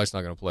 Dwight's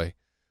not going to play.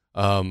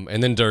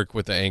 And then Dirk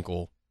with the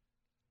ankle.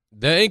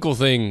 The ankle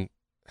thing,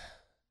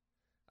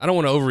 I don't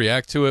want to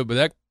overreact to it, but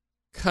that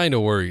kind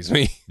of worries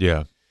me.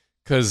 Yeah.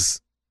 Because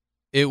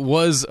it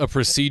was a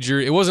procedure.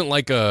 It wasn't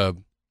like a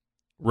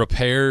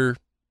repair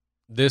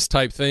this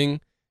type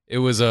thing. It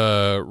was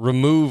a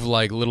remove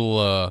like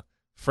little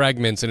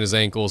fragments in his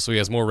ankle so he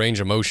has more range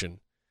of motion.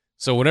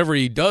 So whenever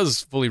he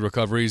does fully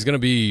recover, he's going to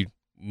be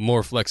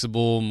more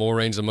flexible, more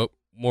range of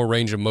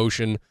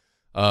motion.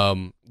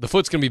 The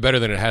foot's going to be better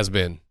than it has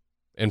been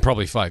in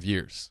probably 5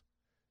 years.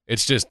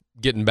 It's just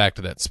getting back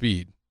to that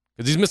speed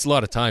because he's missed a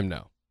lot of time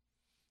now.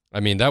 I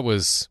mean, that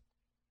was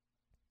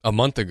a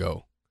month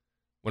ago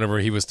whenever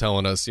he was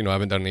telling us, I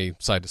haven't done any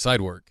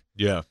side-to-side work.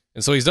 Yeah.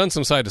 And so he's done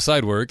some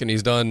side-to-side work, and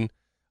he's done,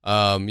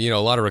 a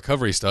lot of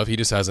recovery stuff. He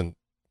just hasn't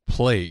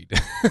played in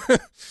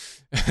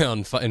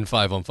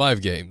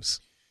 5-on-5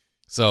 games.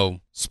 So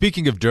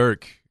speaking of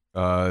Dirk,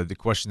 the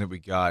question that we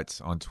got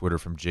on Twitter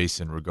from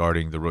Jason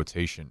regarding the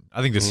rotation,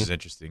 I think this is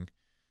interesting.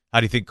 How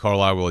do you think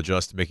Carlisle will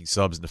adjust to making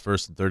subs in the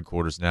first and third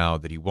quarters now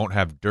that he won't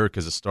have Dirk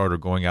as a starter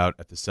going out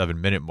at the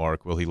 7-minute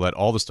mark? Will he let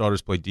all the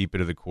starters play deep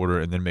into the quarter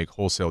and then make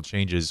wholesale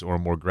changes or a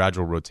more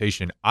gradual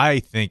rotation?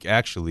 I think,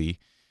 actually,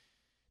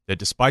 that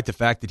despite the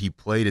fact that he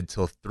played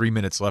until 3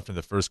 minutes left in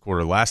the first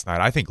quarter last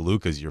night, I think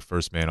Luka's your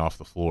first man off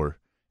the floor.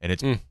 And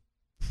it's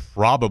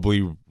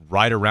probably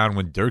right around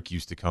when Dirk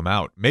used to come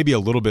out. Maybe a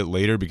little bit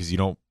later because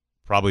you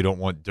probably don't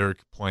want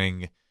Dirk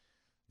playing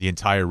the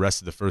entire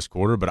rest of the first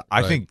quarter. But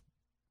I think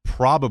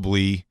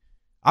probably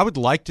I would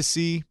like to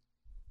see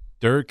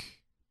Dirk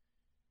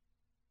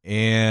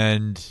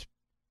and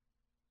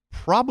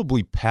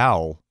probably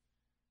Powell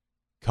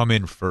come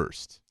in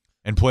first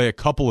and play a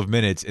couple of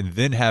minutes and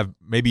then have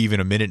maybe even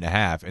a minute and a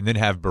half and then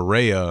have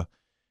Barea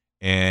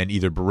and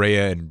either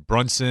Barea and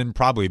Brunson,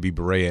 probably be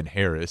Barea and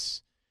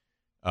Harris,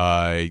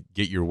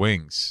 get your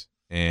wings.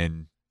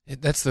 And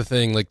that's the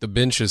thing. Like the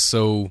bench is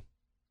so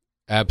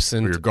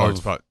absent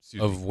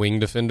of wing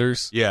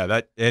defenders.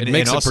 Yeah, it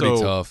makes it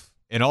pretty tough.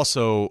 And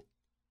also,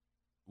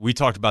 we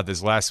talked about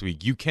this last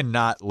week. You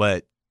cannot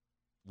let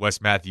Wes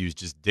Matthews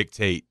just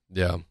dictate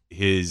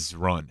his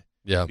run.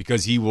 Yeah.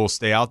 Because he will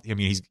stay out. I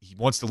mean, he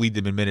wants to lead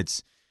them in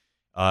minutes.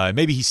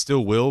 Maybe he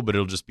still will, but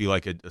it'll just be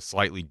like a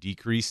slightly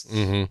decreased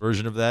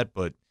version of that.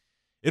 But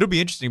it'll be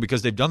interesting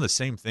because they've done the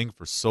same thing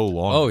for so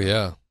long. Oh,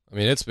 yeah. I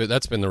mean,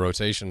 that's been the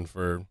rotation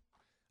for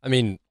 – I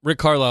mean, Rick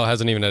Carlisle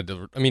hasn't even had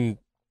to – I mean,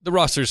 the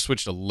roster's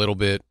switched a little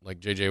bit. Like,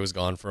 JJ was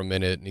gone for a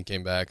minute, and he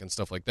came back and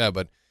stuff like that.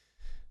 But,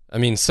 I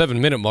mean,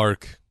 7-minute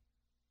mark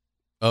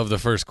of the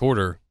first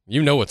quarter,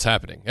 you know what's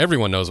happening.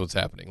 Everyone knows what's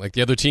happening. Like,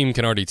 the other team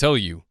can already tell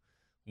you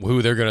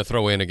who they're going to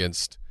throw in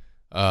against,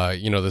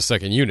 the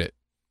second unit.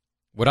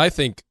 What I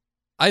think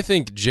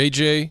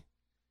JJ,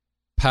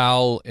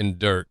 Powell, and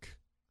Dirk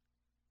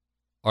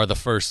are the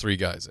first three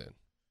guys in.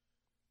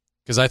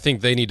 Because I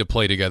think they need to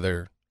play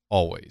together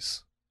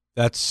always.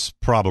 That's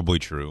probably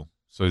true.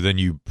 So then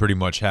you pretty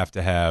much have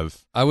to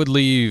have... I'd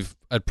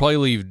probably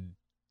leave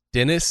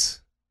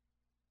Dennis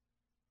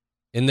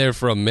in there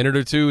for a minute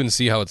or two and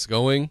see how it's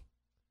going.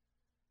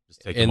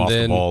 Just take him off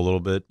the ball a little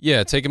bit.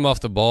 Yeah, take him off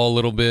the ball a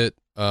little bit.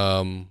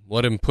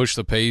 Let him push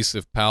the pace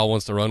if Powell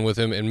wants to run with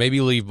him, and maybe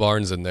leave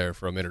Barnes in there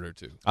for a minute or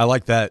two. I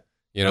like that.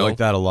 I like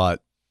that a lot.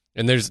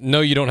 And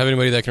you don't have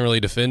anybody that can really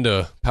defend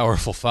a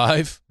powerful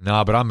five.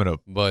 Nah, but I'm going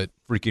to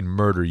freaking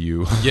murder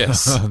you.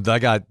 Yes. I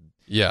got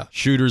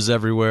shooters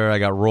everywhere. I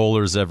got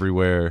rollers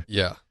everywhere.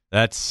 Yeah.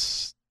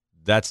 That's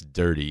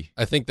dirty.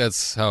 I think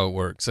that's how it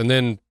works. And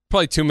then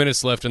probably 2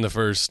 minutes left in the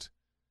first,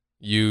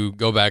 you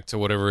go back to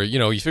whatever,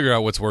 you figure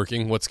out what's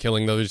working, what's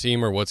killing the other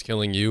team or what's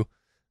killing you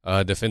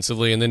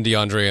defensively. And then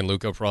DeAndre and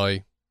Luka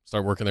probably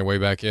start working their way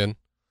back in.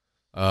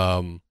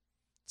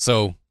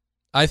 So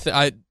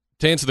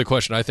to answer the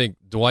question, I think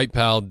Dwight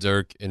Powell,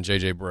 Dirk, and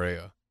JJ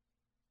Barea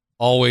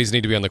always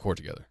need to be on the court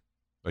together.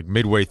 Like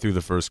midway through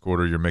the first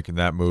quarter, you're making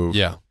that move.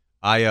 Yeah.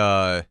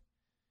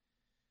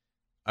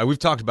 We've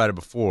talked about it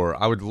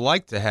before. I would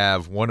like to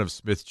have one of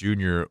Smith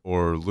Jr.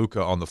 or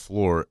Luka on the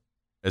floor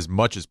as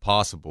much as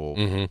possible.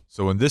 Mm-hmm.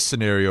 So in this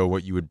scenario,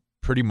 what you would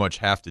pretty much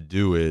have to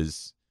do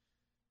is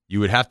you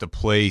would have to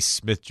play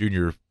Smith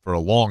Jr. for a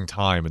long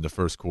time in the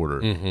first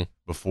quarter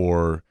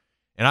before.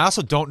 And I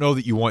also don't know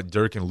that you want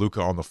Dirk and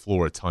Luka on the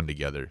floor a ton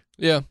together.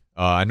 Yeah.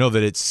 I know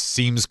that it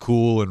seems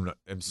cool,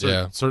 and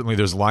certainly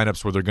there's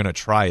lineups where they're going to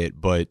try it,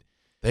 but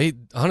they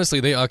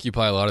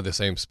occupy a lot of the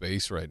same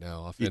space right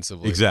now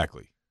offensively.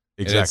 Exactly.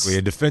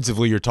 And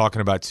defensively, you're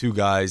talking about two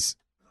guys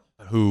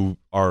who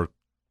are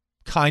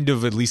kind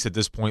of, at least at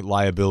this point,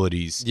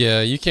 liabilities.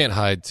 Yeah, you can't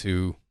hide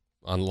two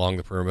along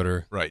the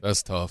perimeter. Right.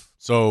 That's tough.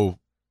 So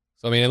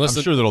I mean, I'm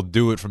sure they'll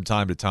do it from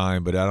time to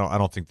time, but I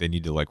don't think they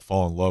need to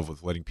fall in love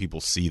with letting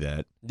people see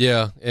that.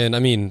 Yeah, and I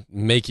mean,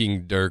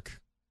 making Dirk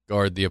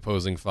guard the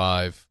opposing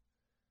five,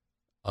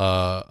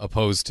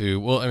 opposed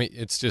to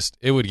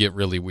it would get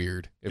really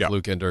weird if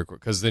Luka and Dirk were,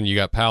 because then you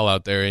got Powell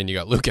out there and you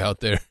got Luka out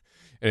there,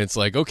 And it's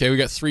like, okay, we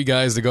got 3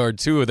 guys to guard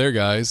 2 of their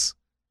guys.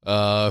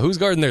 Who's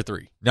guarding their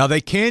 3? Now,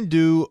 they can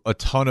do a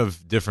ton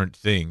of different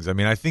things. I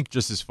mean, I think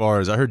just as far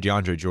as I heard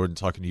DeAndre Jordan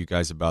talking to you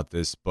guys about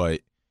this,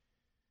 but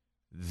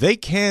they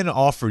can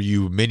offer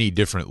you many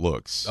different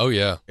looks. Oh,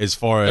 yeah. As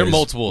far they're as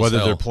multiple whether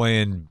as hell. they're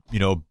playing,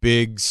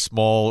 big,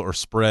 small, or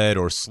spread,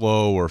 or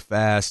slow, or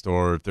fast,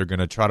 or if they're going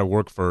to try to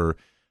work for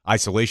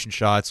isolation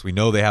shots. We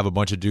know they have a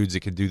bunch of dudes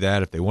that can do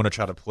that. If they want to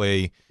try to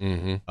play,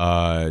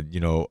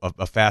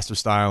 a faster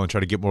style and try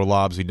to get more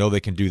lobs, we know they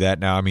can do that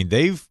now. I mean,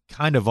 they've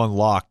kind of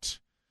unlocked,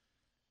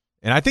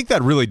 and I think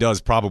that really does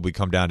probably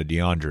come down to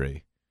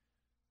DeAndre.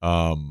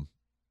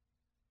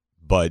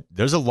 But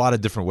there's a lot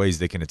of different ways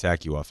they can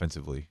attack you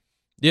offensively.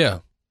 Yeah.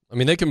 I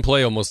mean, they can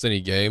play almost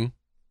any game.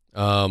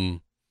 The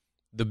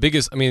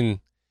thing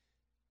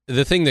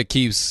that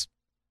keeps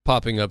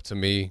popping up to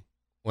me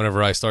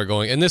whenever I start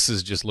going, and this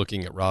is just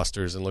looking at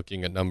rosters and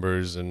looking at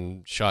numbers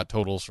and shot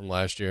totals from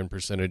last year and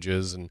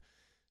percentages and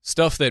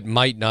stuff that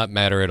might not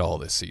matter at all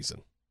this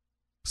season.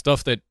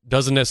 Stuff that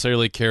doesn't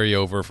necessarily carry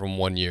over from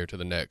one year to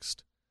the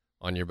next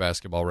on your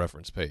basketball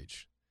reference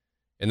page.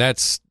 And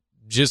that's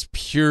just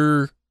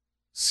pure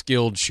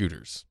skilled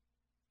shooters.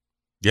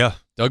 Yeah.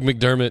 Doug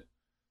McDermott,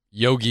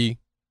 Yogi,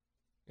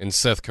 and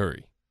Seth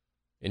Curry.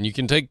 And you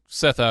can take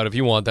Seth out if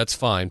you want. That's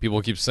fine.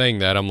 People keep saying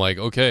that. I'm like,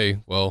 okay,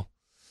 well,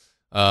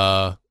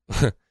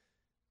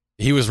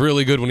 he was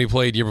really good when he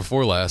played year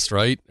before last,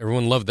 right?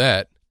 Everyone loved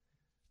that.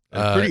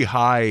 A pretty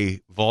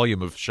high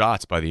volume of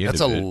shots by the end of it.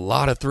 That's a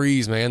lot of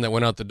threes, man, that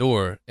went out the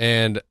door.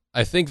 And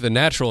I think the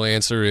natural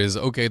answer is,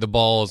 okay, the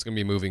ball is going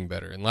to be moving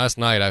better. And last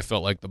night I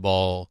felt like the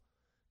ball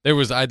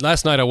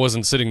last night I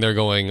wasn't sitting there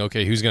going,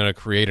 okay, who's going to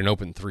create an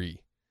open three?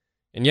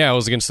 And yeah, I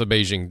was against the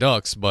Beijing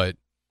Ducks, but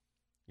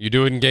you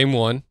do it in game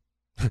 1,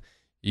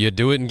 you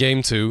do it in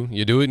game 2,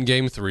 you do it in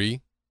game 3,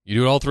 you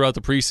do it all throughout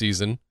the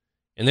preseason,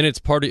 and then it's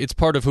part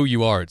of who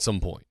you are at some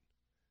point.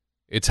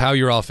 It's how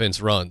your offense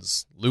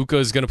runs. Luka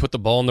is going to put the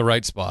ball in the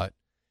right spot.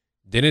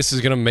 Dennis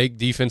is going to make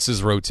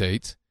defenses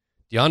rotate.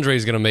 DeAndre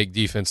is going to make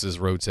defenses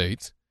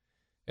rotate.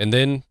 And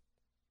then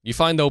you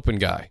find the open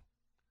guy.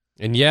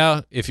 And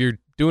yeah, if you're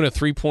doing a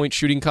 3-point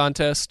shooting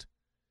contest,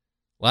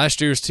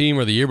 last year's team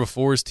or the year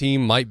before's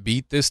team might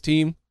beat this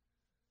team.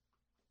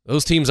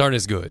 Those teams aren't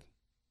as good.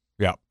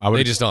 Yeah,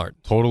 they just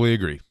aren't. Totally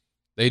agree.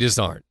 They just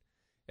aren't.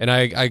 And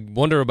I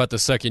wonder about the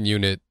second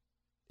unit,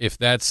 if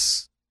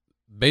that's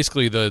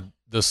basically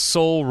the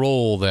sole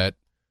role that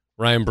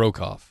Ryan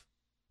Brokoff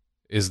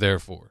is there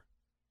for,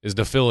 is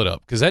to fill it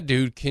up. Because that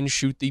dude can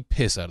shoot the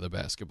piss out of the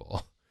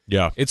basketball.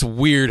 Yeah. It's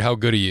weird how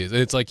good he is.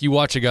 It's like you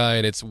watch a guy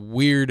and it's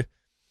weird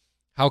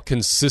how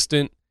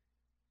consistent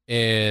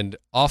and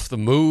off the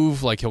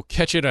move, like he'll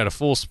catch it at a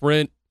full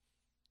sprint,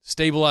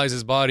 stabilize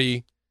his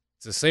body.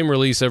 It's the same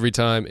release every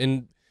time.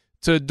 And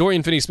to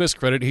Dorian Finney-Smith's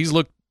credit, he's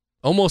looked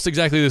almost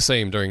exactly the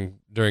same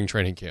during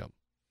training camp.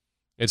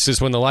 It's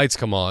just when the lights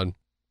come on,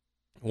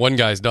 one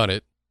guy's done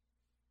it,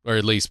 or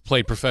at least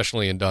played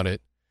professionally and done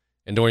it,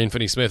 and Dorian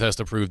Finney-Smith has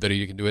to prove that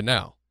he can do it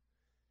now.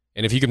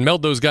 And if you can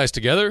meld those guys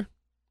together,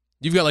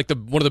 you've got like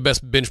one of the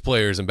best bench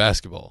players in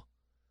basketball.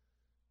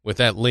 With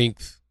that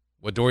length,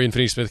 what Dorian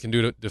Finney-Smith can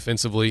do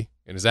defensively,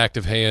 and his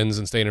active hands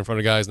and staying in front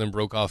of guys and then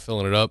Brokoff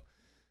filling it up.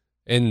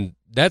 And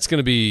that's going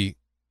to be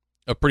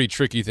a pretty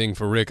tricky thing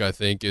for Rick, I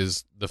think,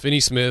 is the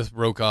Finney-Smith,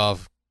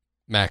 Brokoff,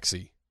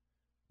 Maxey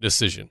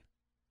decision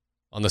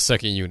on the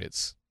second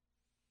units.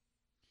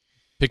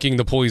 Picking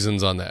the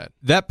poisons on that.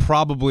 That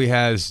probably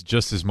has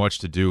just as much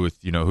to do with,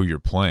 who you're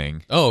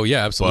playing. Oh,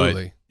 yeah,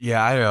 absolutely. But,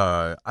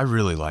 yeah, I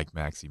really like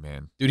Maxey,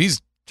 man. Dude,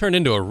 he's turned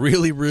into a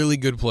really, really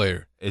good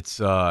player. It's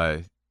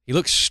he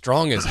looks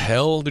strong as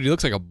hell. Dude, he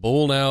looks like a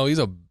bull now. He has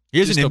an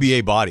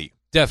NBA body.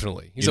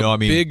 Definitely. He's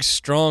big,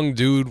 strong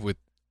dude with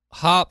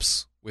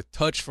hops, with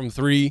touch from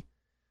 3.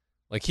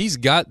 Like, he's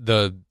got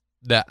the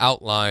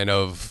outline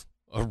of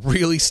a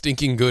really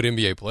stinking good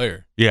NBA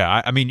player.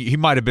 Yeah, I mean, he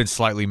might have been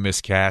slightly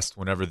miscast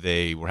whenever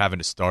they were having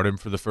to start him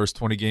for the first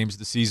 20 games of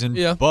the season.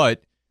 Yeah.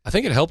 But I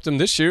think it helped him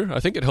this year. I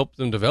think it helped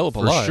them develop a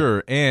lot. For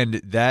sure. And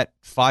that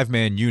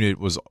 5-man unit,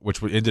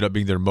 which ended up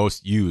being their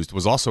most used,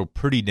 was also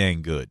pretty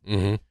dang good,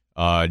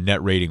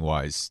 net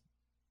rating-wise.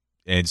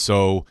 And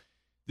so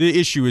the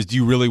issue is, do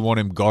you really want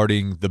him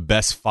guarding the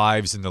best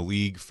 5s in the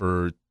league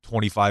for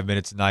 25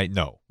 minutes a night?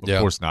 No, of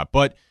course not.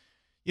 But,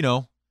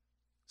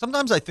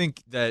 sometimes I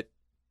think that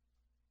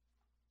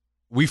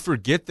we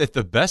forget that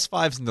the best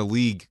 5s in the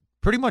league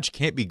pretty much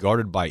can't be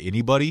guarded by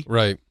anybody.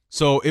 Right.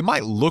 So it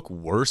might look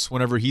worse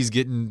whenever he's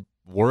getting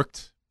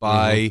worked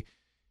by,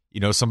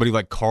 somebody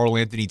like Karl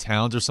Anthony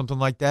Towns or something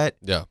like that.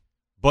 Yeah.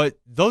 But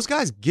those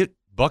guys get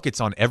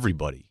buckets on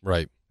everybody.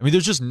 Right. I mean,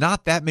 there's just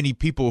not that many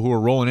people who are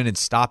rolling in and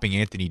stopping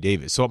Anthony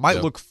Davis. So it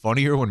might look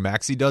funnier when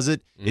Maxey does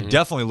it. It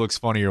definitely looks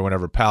funnier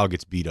whenever Powell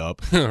gets beat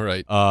up.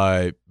 Right.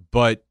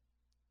 But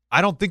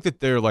I don't think that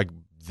they're like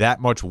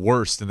that much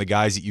worse than the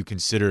guys that you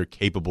consider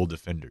capable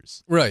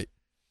defenders. Right.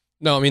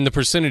 No, I mean, the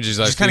percentages,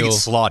 just kind of get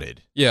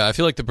slotted. Yeah, I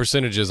feel like the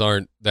percentages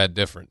aren't that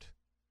different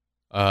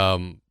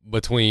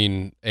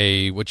between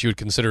what you would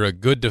consider a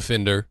good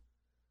defender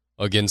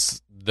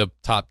against the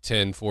top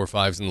 10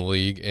 4-5s in the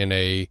league and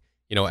a,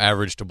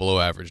 average to below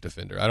average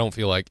defender. I don't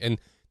feel like, and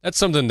that's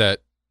something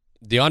that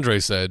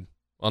DeAndre said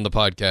on the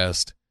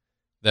podcast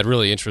that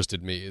really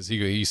interested me is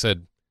he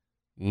said,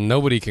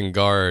 nobody can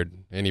guard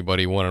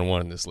anybody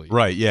one-on-one in this league.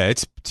 Right, yeah,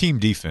 it's team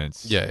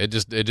defense. Yeah, it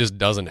just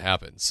doesn't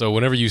happen. So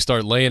whenever you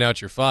start laying out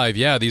your 5,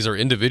 yeah, these are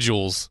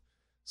individuals,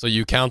 so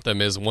you count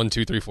them as 1,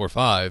 2, 3, 4,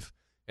 5,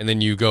 and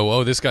then you go,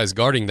 oh, this guy's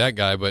guarding that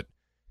guy, but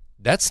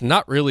that's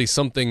not really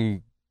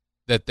something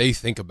that they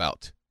think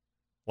about.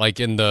 Like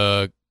in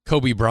the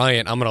Kobe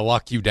Bryant, I'm going to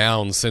lock you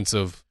down sense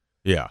of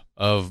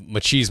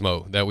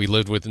machismo that we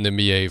lived with in the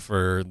NBA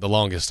for the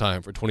longest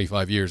time, for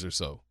 25 years or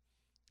so.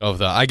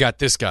 I got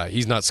this guy.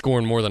 He's not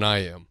scoring more than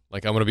I am.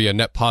 Like, I'm going to be a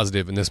net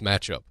positive in this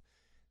matchup.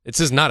 It's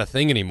just not a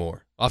thing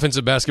anymore.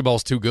 Offensive basketball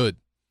is too good.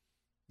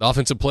 The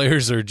offensive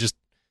players are just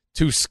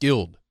too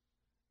skilled.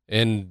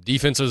 And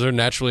defenses are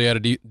naturally at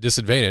a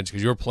disadvantage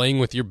because you're playing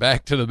with your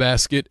back to the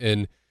basket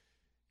and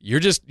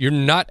you're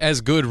not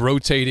as good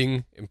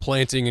rotating and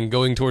planting and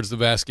going towards the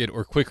basket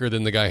or quicker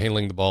than the guy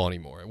handling the ball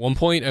anymore. At one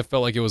point, I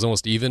felt like it was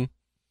almost even,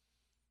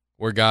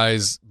 where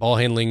guys' ball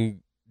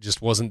handling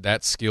just wasn't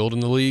that skilled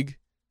in the league.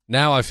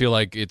 Now I feel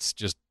like it's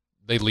just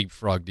they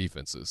leapfrog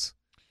defenses.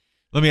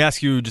 Let me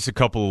ask you just a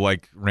couple of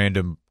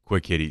random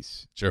quick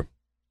hitties. Sure.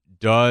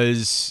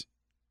 Does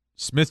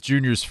Smith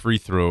Jr.'s free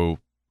throw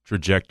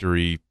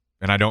trajectory,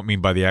 and I don't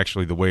mean by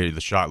the way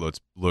the shot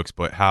looks,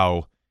 but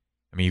how,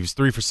 he was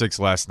 3 for 6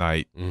 last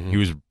night. Mm-hmm. He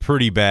was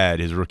pretty bad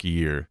his rookie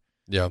year.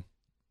 Yeah.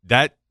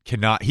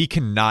 He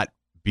cannot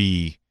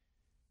be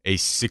a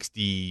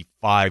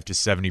 65 to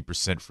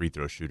 70% free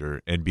throw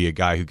shooter and be a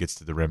guy who gets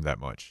to the rim that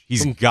much.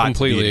 He's got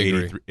to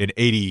be an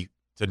 80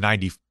 to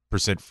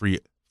 90%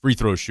 free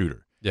throw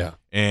shooter. Yeah.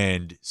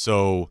 And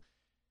so,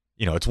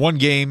 it's one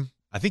game.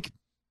 I think,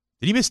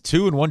 did he miss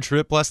 2 in one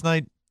trip last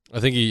night?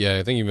 I think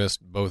he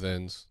missed both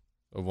ends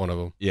of one of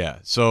them. Yeah.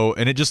 So,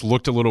 and it just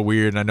looked a little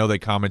weird, and I know they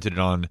commented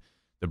on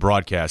the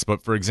broadcast.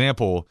 But, for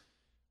example,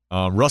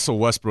 Russell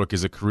Westbrook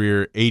is a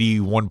career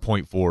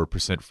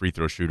 81.4% free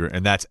throw shooter,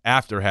 and that's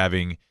after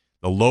having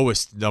the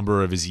lowest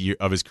number of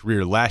his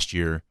career last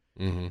year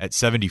at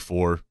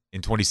 74.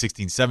 In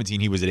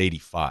 2016-17, he was at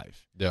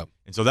 85. Yeah.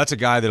 And so that's a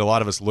guy that a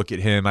lot of us look at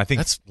him. I think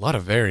that's a lot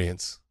of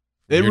variance.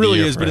 It really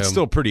is, but it's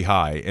still pretty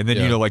high. And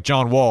then, like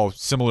John Wall,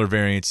 similar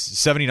variance,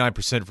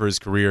 79% for his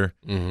career,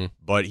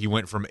 but he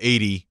went from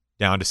 80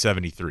 down to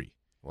 73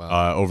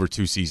 over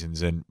 2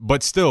 seasons.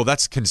 But still,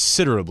 that's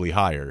considerably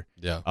higher.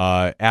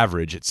 Yeah.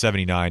 Average at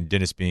 79,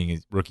 Dennis being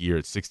his rookie year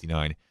at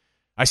 69.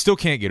 I still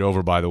can't get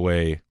over, by the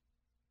way,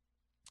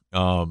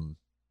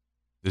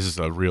 this is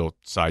a real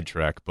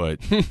sidetrack, but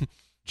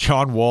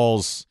John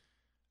Wall's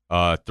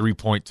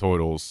 3-point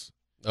totals.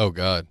 Oh,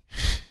 God.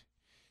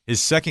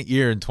 His second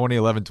year in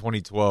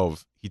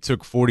 2011-2012, he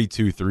took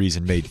 42 threes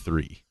and made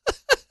 3.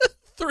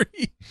 3.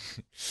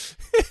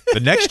 The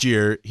next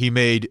year, he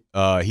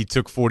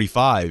took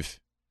 45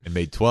 and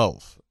made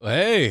 12.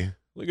 Hey,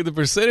 look at the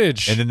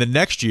percentage. And then the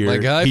next year,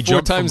 he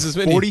jumped from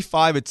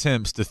 45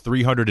 attempts to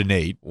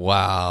 308.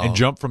 Wow. And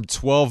jumped from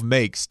 12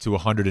 makes to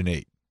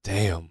 108.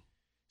 Damn.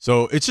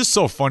 So it's just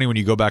so funny when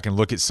you go back and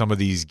look at some of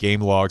these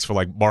game logs for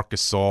Marc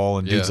Gasol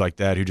and dudes like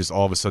that who just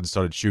all of a sudden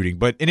started shooting.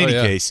 But in any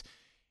case,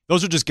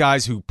 those are just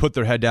guys who put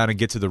their head down and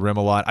get to the rim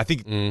a lot.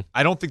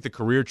 I don't think the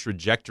career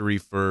trajectory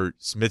for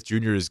Smith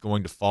Jr. is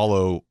going to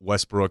follow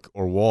Westbrook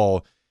or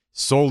Wall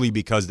solely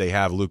because they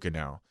have Luka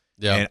now.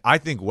 Yeah. And I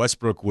think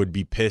Westbrook would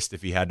be pissed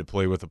if he had to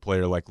play with a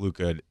player like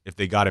Luka if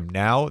they got him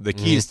now. The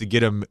key is to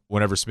get him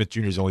whenever Smith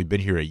Jr. has only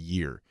been here a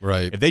year.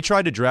 Right. If they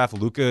tried to draft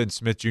Luka in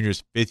Smith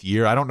Jr.'s 5th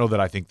year, I don't know that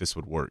I think this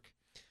would work.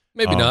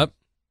 Maybe not.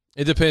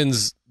 It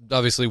depends,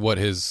 obviously, what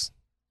his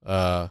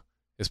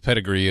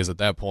pedigree is at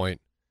that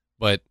point.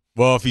 But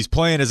well, if he's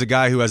playing as a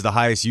guy who has the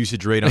highest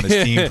usage rate on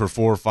his team for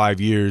 4 or 5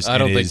 years, I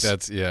don't think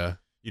that's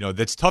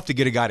that's tough to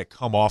get a guy to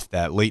come off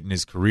that late in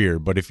his career.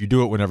 But if you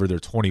do it whenever they're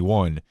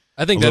 21,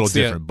 I think a that's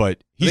little different.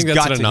 But he's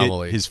got to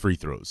anomaly. Hit his free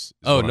throws.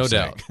 Oh, no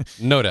doubt,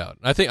 no doubt.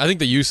 I think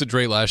the usage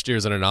rate last year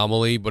is an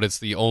anomaly, but it's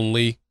the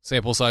only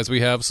sample size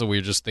we have. So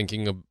we're just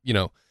thinking of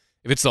if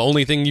it's the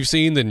only thing you've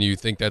seen, then you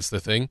think that's the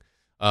thing.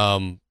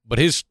 But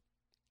his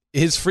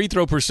free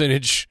throw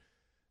percentage,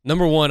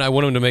 number one, I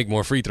want him to make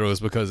more free throws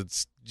because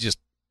it's just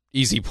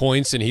easy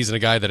points, and he's a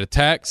guy that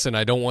attacks, and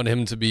I don't want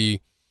him to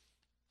be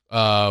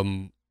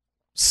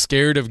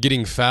scared of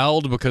getting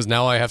fouled because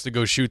now I have to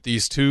go shoot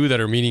these 2 that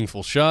are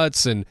meaningful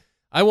shots, and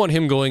I want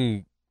him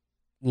going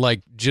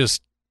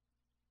just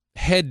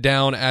head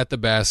down at the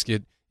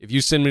basket. If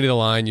you send me to the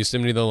line, you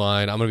send me to the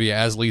line. I'm going to be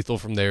as lethal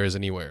from there as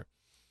anywhere.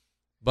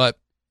 But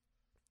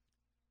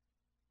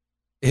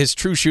his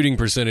true shooting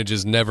percentage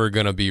is never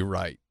going to be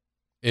right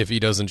if he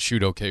doesn't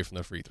shoot okay from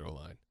the free throw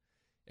line.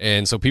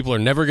 And so people are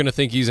never going to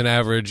think he's an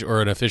average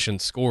or an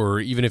efficient scorer,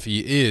 even if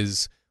he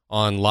is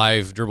on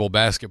live dribble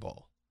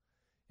basketball.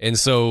 And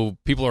so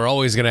people are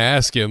always going to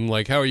ask him,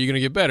 how are you going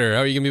to get better? How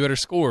are you going to be a better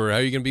scorer? How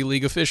are you going to be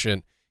league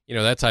efficient?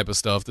 That type of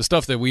stuff. The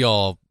stuff that we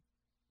all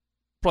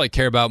probably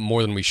care about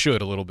more than we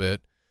should a little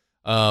bit.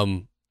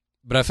 But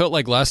I felt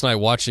like last night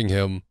watching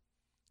him,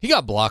 He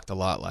got blocked a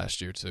lot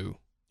last year, too.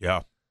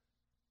 Yeah.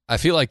 I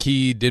feel like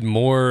he did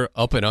more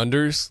up and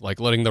unders, like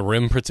letting the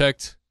rim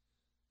protect,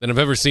 than I've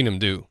ever seen him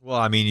do. Well,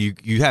 I mean,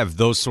 you have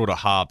those sort of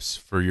hops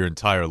for your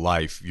entire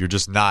life. You're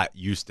just not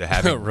used to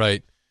having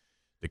right.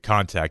 the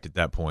contact at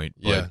that point.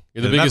 Yeah. But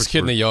You're the biggest kid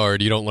in the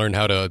yard. You don't learn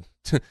how to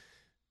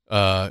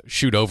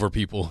shoot over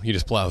people. You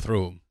just plow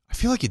through them. I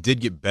feel like it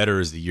did get better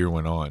as the year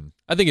went on.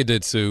 I think it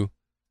did, too.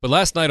 But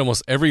last night,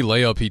 almost every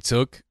layup he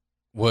took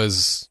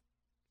was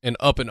an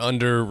up and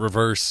under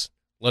reverse,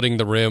 letting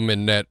the rim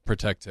and net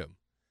protect him.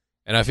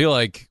 And I feel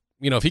like,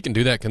 if he can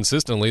do that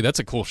consistently, that's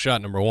a cool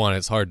shot, number one.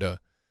 It's hard to,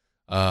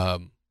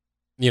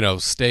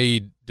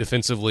 stay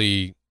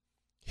defensively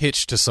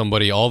hitched to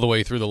somebody all the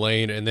way through the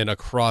lane and then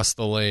across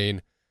the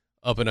lane,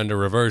 up and under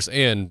reverse,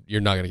 and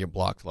you're not going to get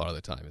blocked a lot of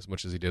the time as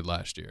much as he did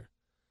last year.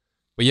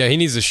 But, yeah, he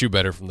needs to shoot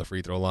better from the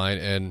free throw line.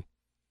 And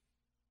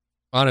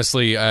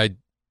honestly, I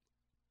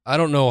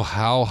don't know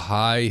how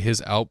high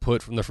his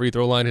output from the free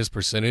throw line, his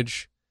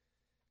percentage,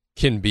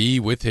 can be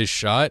with his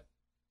shot,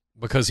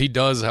 because he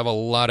does have a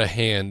lot of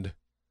hand.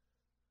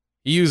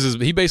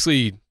 He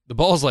basically, the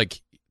ball's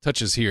like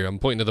touches here. I'm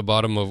pointing to the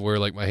bottom of where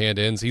like my hand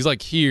ends. He's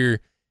like here,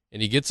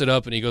 and he gets it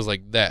up and he goes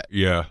like that.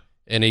 Yeah.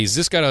 And he's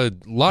just got a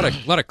lot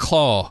of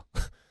claw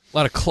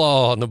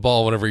on the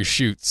ball whenever he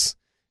shoots.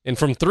 And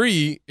from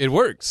three, it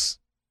works,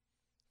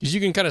 because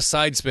you can kind of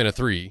side spin a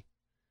three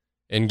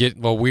and get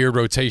a weird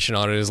rotation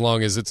on it as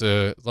long as it's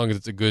a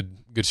good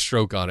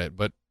stroke on it.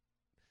 But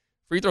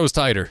free throw's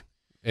tighter,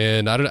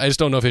 and I just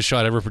don't know if his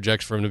shot ever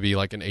projects for him to be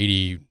like an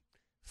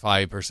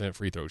 85%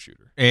 free throw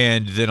shooter.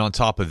 And then on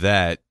top of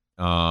that,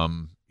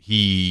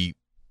 he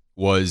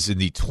was in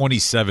the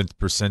 27th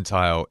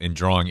percentile in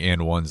drawing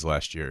and ones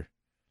last year.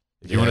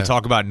 If you want to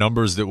talk about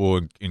numbers that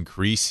will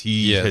increase,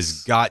 he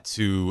has got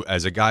to,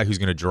 as a guy who's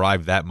going to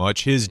drive that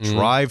much, his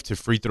drive to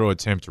free throw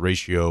attempt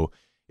ratio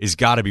is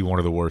got to be one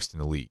of the worst in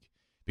the league.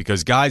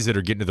 Because guys that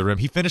are getting to the rim,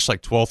 he finished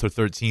like 12th or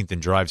 13th in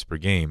drives per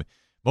game.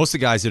 Most of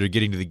the guys that are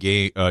getting to the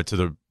game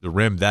to the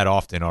rim that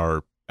often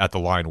are at the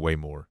line way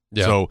more.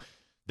 Yeah. So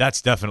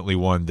that's definitely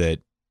one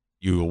that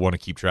you will want to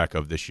keep track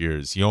of this year.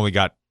 He only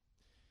got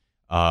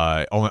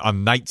only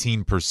on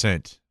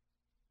 19%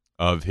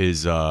 of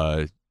his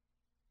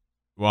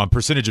on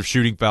percentage of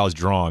shooting fouls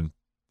drawn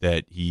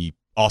that he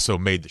also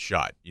made the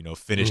shot.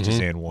 Finished his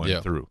and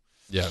one through.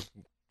 Yeah,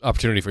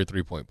 opportunity for a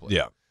 3-point play.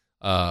 Yeah.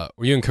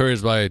 Were you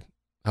encouraged by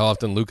how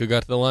often Luka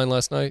got to the line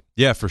last night?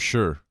 Yeah, for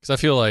sure. Because I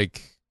feel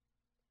like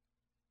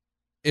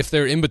if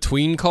they're in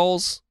between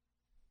calls,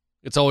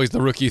 it's always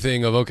the rookie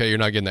thing of, okay, you're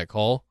not getting that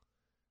call.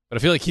 But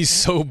I feel like he's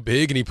so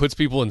big and he puts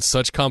people in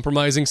such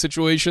compromising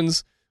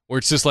situations where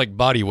it's just like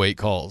body weight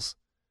calls,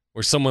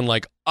 where someone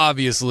like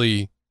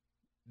obviously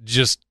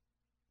just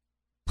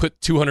put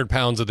 200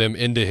 pounds of them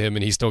into him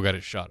and he still got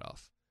his shot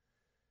off.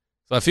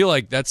 So I feel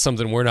like that's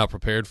something we're not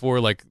prepared for.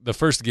 Like the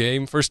first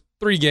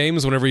 3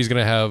 games, whenever he's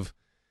going to have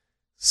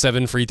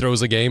 7 free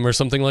throws a game or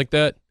something like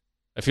that,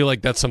 I feel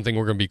like that's something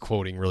we're going to be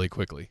quoting really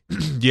quickly.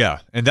 Yeah,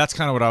 and that's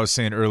kind of what I was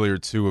saying earlier,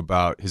 too,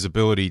 about his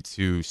ability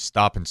to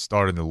stop and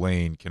start in the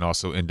lane can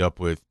also end up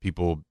with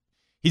people.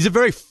 He's a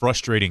very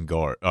frustrating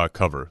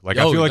cover. Like,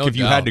 I feel like if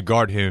you had to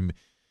guard him,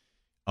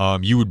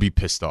 you would be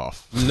pissed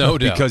off. No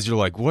doubt. Because you're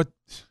like, what?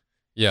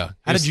 Yeah.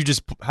 How did you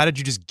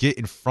just get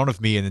in front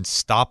of me and then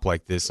stop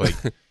like this? Like,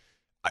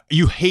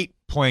 you hate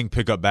playing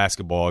pickup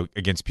basketball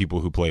against people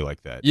who play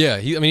like that. Yeah,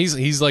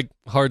 he's like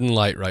Harden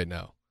light right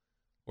now,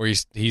 where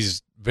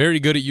he's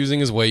very good at using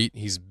his weight.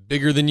 He's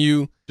bigger than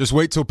you. Just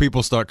wait till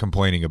people start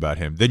complaining about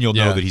him. Then you'll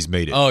know that he's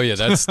made it. Oh yeah,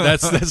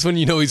 that's when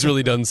you know he's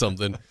really done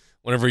something.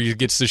 Whenever he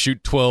gets to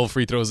shoot 12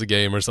 free throws a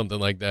game or something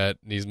like that,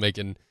 and he's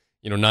making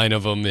 9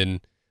 of them, and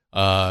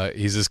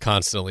he's just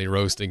constantly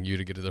roasting you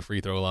to get to the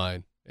free throw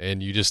line,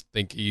 and you just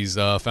think he's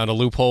found a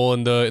loophole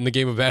in the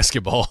game of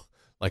basketball,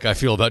 like I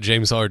feel about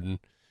James Harden.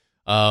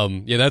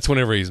 Yeah, that's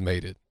whenever he's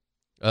made it.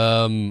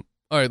 All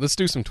right, let's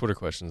do some Twitter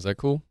questions. Is that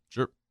cool?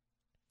 Sure.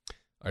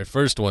 All right,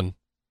 first one.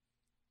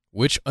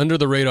 Which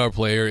under-the-radar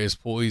player is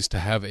poised to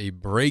have a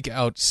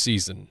breakout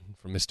season?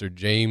 From Mr.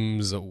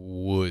 James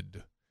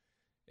Wood.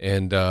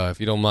 And if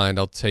you don't mind,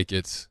 I'll take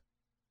it.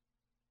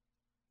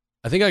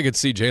 I think I could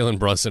see Jalen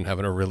Brunson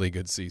having a really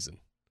good season.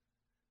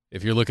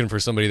 If you're looking for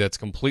somebody that's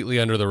completely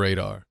under the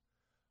radar.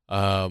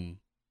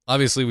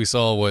 Obviously, we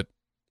saw what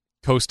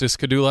Kostas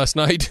could do last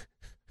night,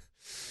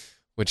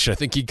 which I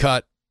think he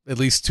caught at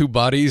least 2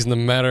 bodies in the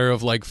matter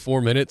of like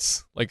 4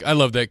 minutes. Like, I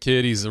love that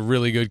kid. He's a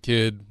really good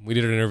kid. We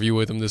did an interview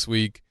with him this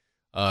week.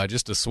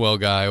 Just a swell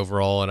guy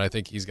overall, and I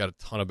think he's got a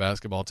ton of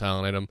basketball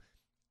talent in him.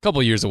 A couple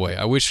of years away.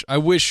 I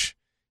wish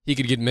he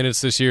could get minutes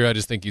this year. I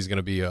just think he's going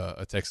to be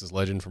a Texas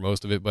legend for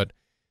most of it. But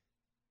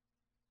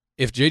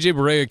if J.J.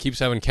 Barea keeps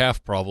having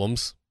calf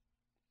problems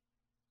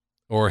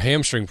or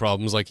hamstring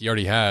problems like he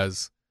already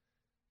has,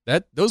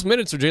 those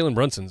minutes are Jalen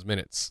Brunson's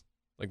minutes.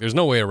 Like, there's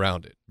no way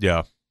around it.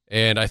 Yeah.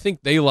 And I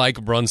think they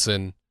like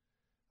Brunson.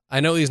 I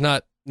know he's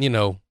not a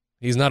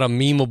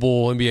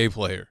memeable NBA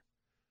player.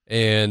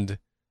 And,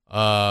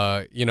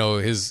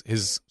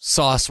 his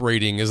sauce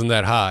rating isn't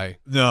that high.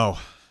 No.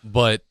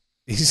 But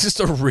he's just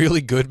a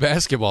really good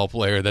basketball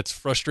player that's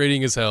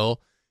frustrating as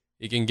hell.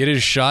 He can get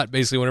his shot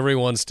basically whenever he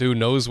wants to,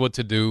 knows what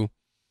to do.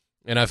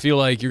 And I feel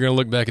like you're going to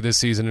look back at this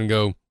season and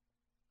go,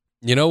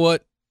 you know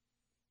what?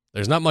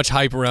 There's not much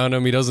hype around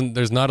him.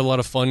 There's not a lot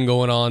of fun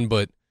going on,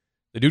 but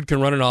the dude can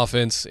run an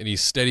offense and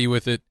he's steady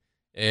with it.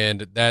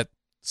 And that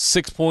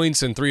 6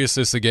 points and 3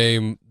 assists a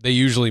game, they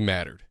usually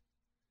mattered.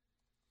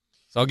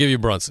 So I'll give you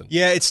Brunson.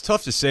 Yeah, it's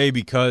tough to say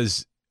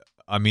because,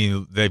 I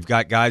mean, they've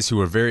got guys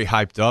who are very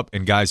hyped up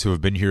and guys who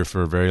have been here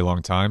for a very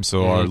long time.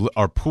 So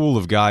our pool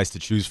of guys to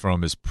choose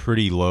from is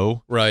pretty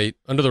low. Right.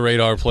 Under the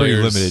radar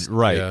players. Pretty limited,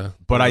 right. Yeah,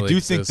 but really I do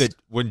think that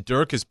when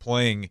Dirk is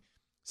playing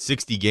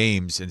 60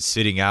 games and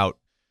sitting out,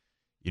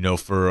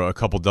 for a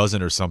couple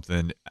dozen or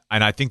something,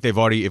 and I think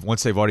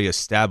once they've already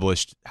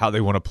established how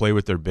they want to play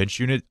with their bench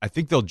unit, I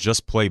think they'll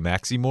just play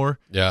Maxey more.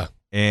 Yeah.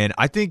 And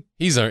I think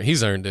he's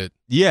earned it.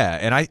 Yeah,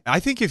 and I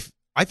think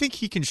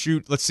he can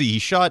shoot, let's see, he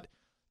shot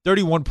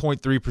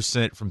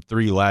 31.3% from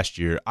 3 last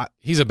year.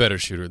 He's a better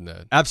shooter than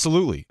that.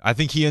 Absolutely. I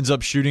think he ends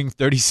up shooting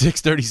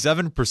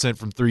 37%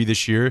 from 3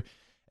 this year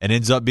and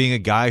ends up being a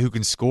guy who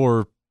can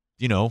score,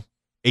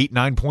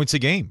 8-9 points a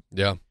game.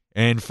 Yeah.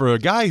 And for a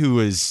guy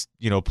who is,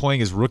 playing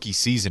his rookie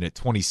season at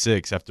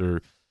 26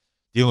 after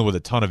dealing with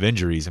a ton of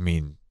injuries, I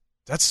mean,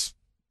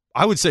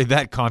 I would say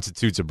that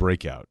constitutes a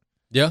breakout.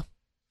 Yeah.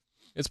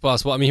 It's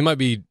possible. I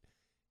mean,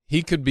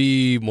 he could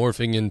be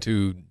morphing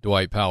into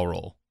Dwight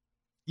Powell.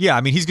 Yeah,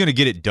 I mean, he's going to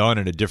get it done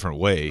in a different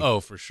way. Oh,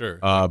 for sure.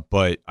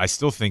 But I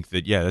still think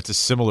that, that's a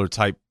similar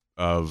type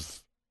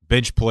of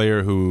bench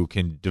player who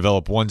can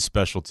develop one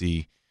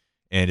specialty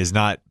and is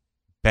not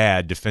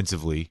bad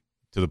defensively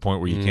to the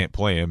point where you can't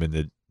play him, and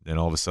then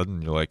all of a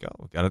sudden you're like,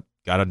 oh, got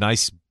a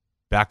nice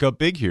backup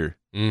big here.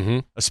 Mm-hmm.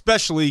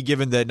 Especially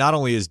given that not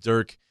only is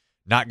Dirk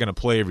not going to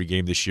play every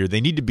game this year,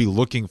 they need to be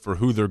looking for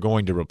who they're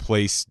going to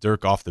replace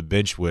Dirk off the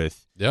bench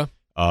with. Yeah.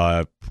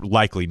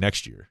 Likely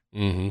next year.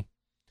 Mm-hmm.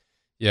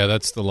 Yeah,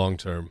 that's the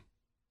long-term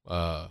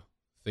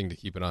thing to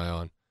keep an eye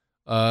on.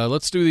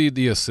 Let's do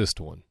the assist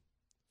one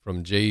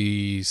from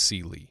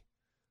J.C. Lee.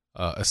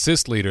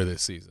 Assist leader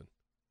this season.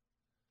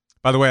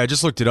 By the way, I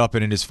just looked it up,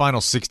 and in his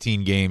final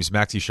 16 games,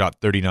 Maxey shot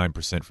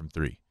 39% from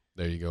 3.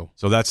 There you go.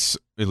 So that's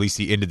at least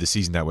he ended the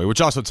season that way, which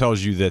also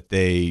tells you that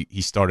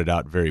he started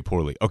out very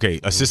poorly. Okay,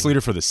 assist leader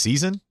for the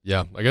season?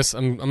 Yeah, I guess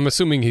I'm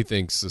assuming he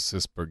thinks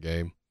assists per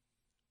game.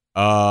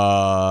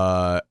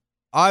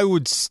 I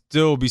would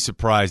still be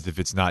surprised if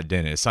it's not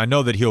Dennis. I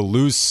know that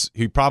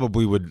he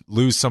probably would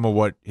lose some of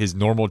what his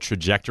normal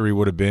trajectory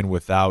would have been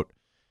without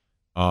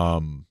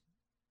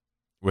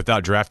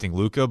drafting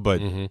Luka,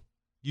 but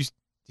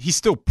he's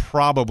still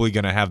probably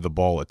going to have the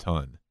ball a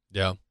ton.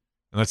 Yeah. And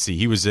let's see,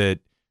 he was at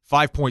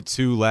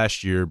 5.2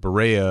 last year.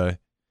 Barea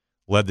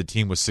led the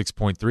team with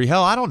 6.3.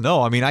 Hell, I don't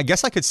know. I mean, I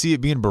guess I could see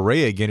it being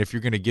Barea again if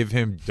you're going to give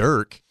him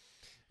Dirk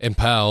and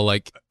Powell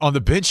on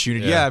the bench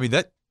unit. Yeah, I mean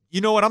that. You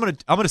know what? I'm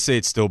gonna say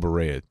it's still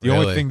Barea. The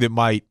only thing that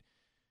might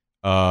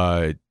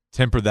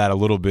temper that a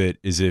little bit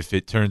is if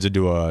it turns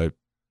into a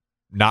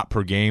not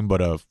per game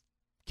but a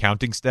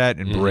counting stat,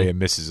 and Barea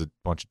misses a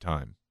bunch of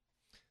time.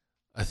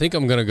 I think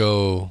I'm gonna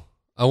go.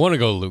 I want to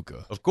go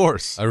Luka. Of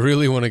course, I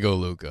really want to go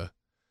Luka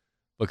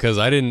because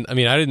I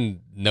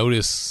didn't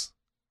notice.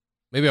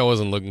 Maybe I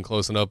wasn't looking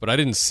close enough, but I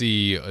didn't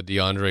see a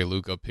DeAndre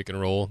Luka pick and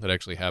roll that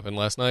actually happened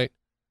last night.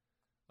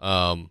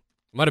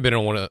 Might have been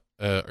on one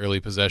early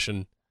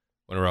possession.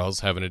 Whenever I was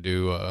having to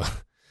do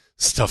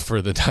stuff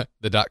for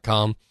the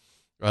 .com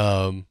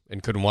and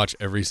couldn't watch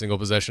every single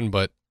possession,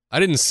 but I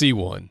didn't see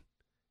one.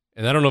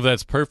 And I don't know if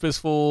that's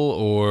purposeful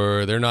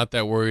or they're not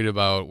that worried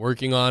about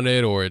working on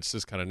it or it's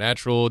just kind of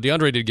natural.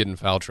 DeAndre did get in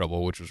foul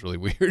trouble, which was really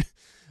weird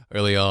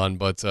early on,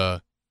 but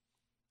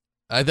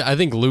I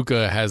think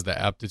Luka has the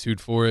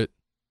aptitude for it.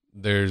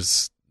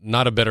 There's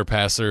not a better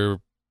passer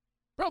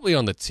probably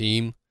on the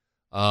team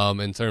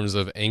in terms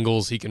of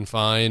angles he can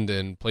find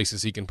and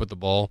places he can put the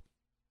ball.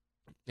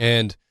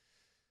 And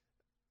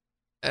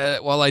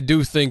while I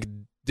do think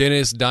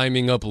Dennis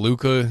diming up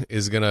Luka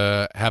is going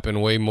to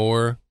happen way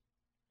more,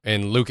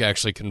 and Luka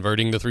actually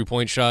converting the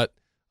three-point shot,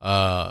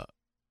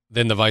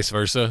 than the vice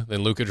versa,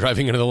 than Luka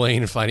driving into the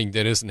lane and finding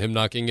Dennis and him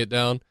knocking it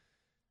down,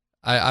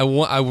 I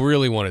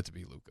really want it to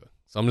be Luka.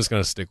 So I'm just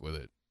going to stick with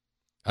it.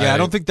 Yeah, I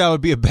don't think that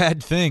would be a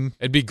bad thing.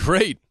 It'd be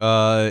great.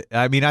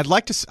 I mean, I'd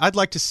like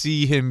to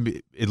see him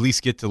at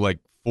least get to like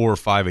 4 or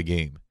 5 a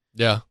game.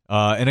 Yeah.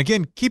 And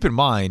again, keep in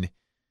mind,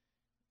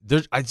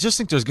 I just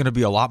think there's going to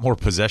be a lot more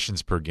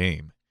possessions per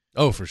game.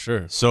 Oh, for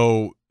sure.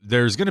 So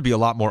there's going to be a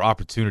lot more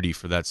opportunity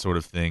for that sort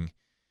of thing.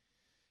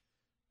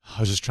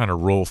 I was just trying to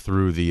roll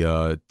through the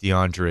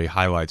DeAndre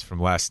highlights from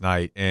last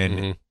night,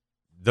 and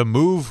the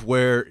move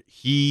where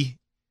he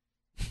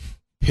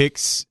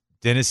picks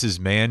Dennis's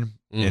man,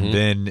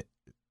 and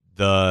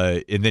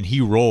then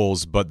he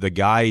rolls, but the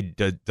guy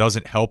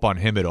doesn't help on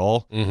him at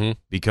all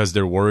because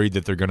they're worried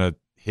that they're going to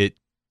hit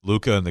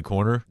Luka in the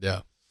corner.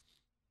 Yeah,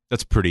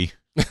 that's pretty.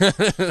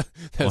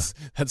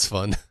 That's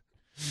fun.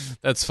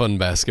 That's fun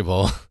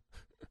basketball.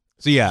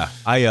 So yeah,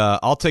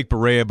 I'll take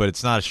Barea, but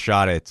it's not a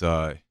shot at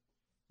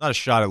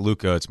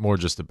Luka. It's more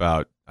just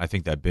about I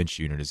think that bench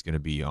unit is going to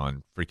be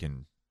on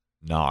freaking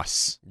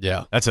NOS.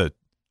 Yeah. That's a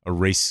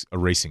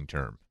racing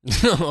term.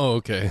 Oh,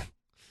 okay.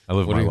 I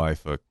live my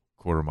life a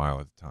quarter mile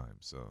at a time,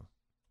 so.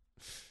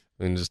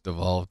 And just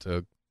evolved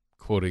to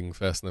quoting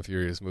Fast and the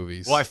Furious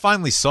movies. Well, I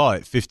finally saw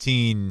it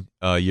 15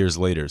 years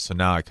later, so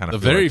now I kind of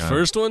the very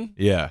first one?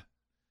 Yeah.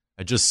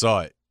 I just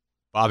saw it.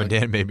 Bob and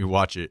Dan made me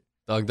watch it.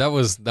 Dog, that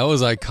was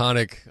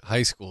iconic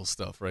high school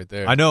stuff right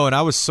there. I know, and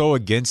I was so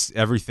against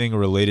everything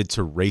related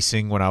to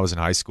racing when I was in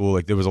high school.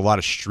 Like, there was a lot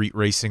of street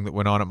racing that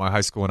went on at my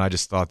high school, and I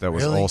just thought that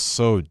was all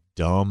so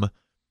dumb.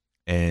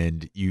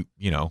 And you're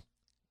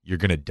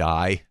gonna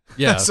die.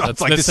 Yeah, so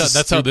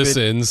that's how this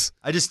ends.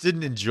 I just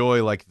didn't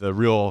enjoy like the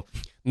real.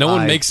 No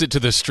one makes it to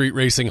the Street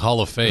Racing Hall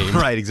of Fame.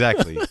 Right,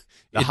 exactly.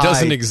 It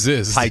doesn't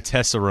exist. High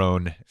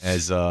testosterone,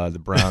 as the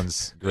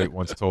Browns great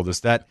once told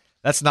us.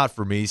 That's not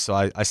for me, so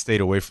I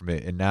stayed away from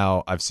it. And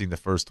now I've seen the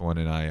first one,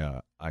 and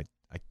I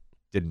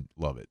didn't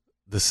love it.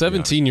 The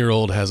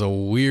 17-year-old has a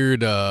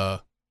weird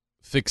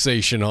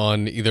fixation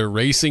on either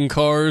racing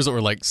cars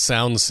or like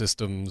sound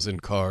systems in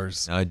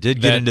cars. Now, I did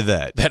get into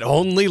that. That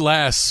only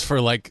lasts for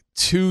like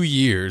 2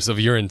 years of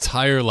your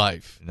entire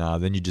life. Nah,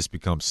 then you just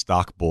become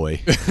stock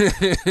boy.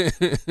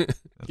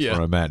 That's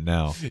where I'm at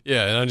now.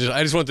 Yeah, and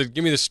I just want to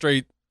give me the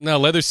straight. No,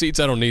 leather seats,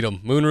 I don't need them.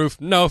 Moonroof,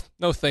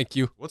 no, thank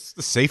you. What's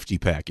the safety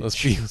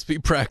package? Let's be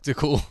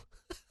practical.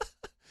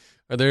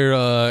 Are there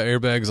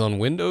airbags on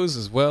windows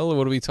as well, or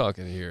what are we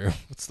talking here?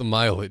 What's the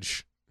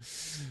mileage?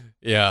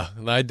 Yeah,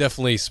 I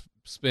definitely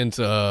spent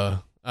I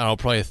don't know,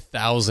 probably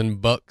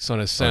 $1,000 on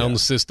a sound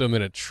system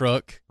in a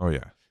truck. Oh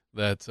yeah,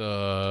 that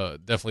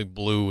definitely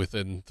blew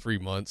within 3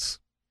 months.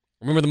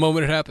 Remember the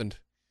moment it happened?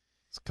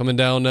 It's coming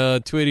down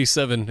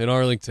 287 in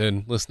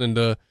Arlington, listening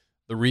to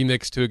the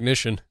remix to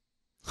Ignition.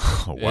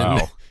 Oh,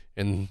 wow.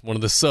 And one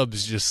of the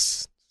subs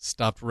just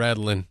stopped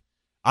rattling.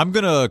 I'm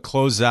going to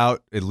close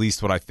out at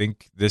least what I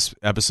think this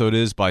episode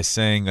is by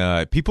saying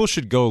people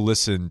should go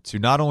listen to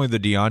not only the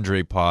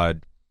DeAndre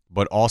pod,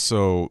 but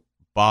also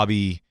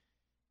Bobby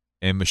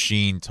and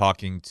Machine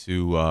talking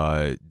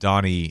to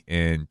Donnie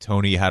and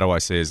Tony. How do I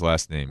say his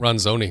last name?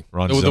 Ronzoni.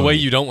 The way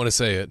you don't want to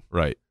say it.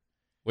 Right.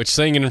 Which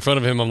saying it in front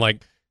of him, I'm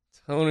like,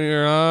 Tony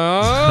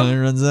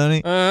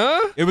Ronzoni.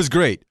 It was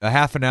great. A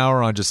half an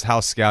hour on just how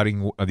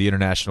scouting at the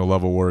international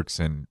level works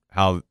and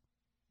how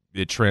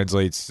it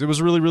translates. It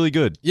was really, really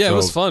good. Yeah, so, it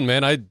was fun,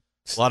 man. A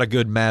lot of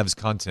good Mavs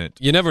content.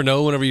 You never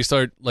know whenever you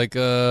start like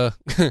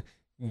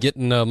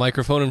getting a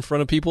microphone in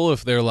front of people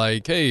if they're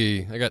like,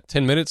 hey, I got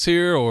 10 minutes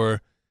here,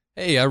 or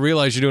hey, I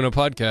realize you're doing a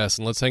podcast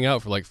and let's hang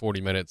out for like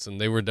 40 minutes. And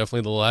they were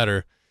definitely the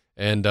latter.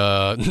 And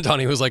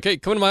Donnie was like, hey,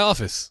 come into my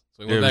office.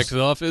 So we went back to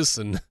the office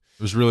and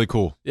it was really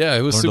cool. Yeah,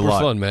 it was super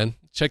fun, man.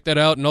 Check that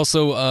out. And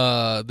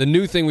also the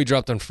new thing we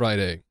dropped on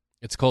Friday.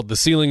 It's called The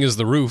Ceiling is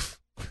the Roof.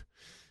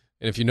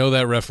 And if you know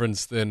that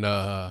reference, then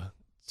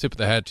tip of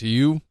the hat to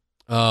you.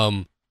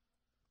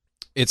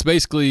 It's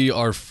basically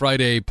our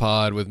Friday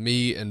pod with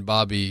me and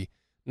Bobby,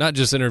 not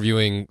just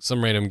interviewing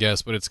some random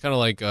guest, but it's kind of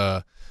like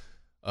a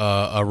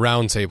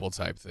roundtable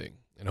type thing.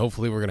 And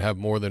hopefully we're going to have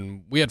more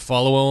than... We had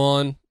Followell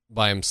on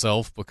by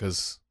himself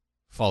because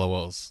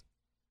Followell's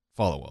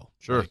Followell.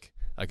 Sure. Like,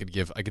 I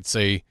could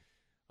say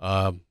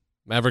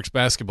Mavericks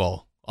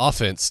basketball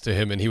offense to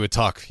him, and he would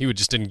talk. He would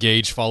just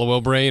engage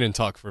Followell brain and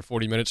talk for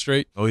 40 minutes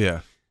straight. Oh,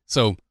 yeah.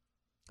 So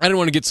I didn't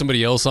want to get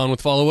somebody else on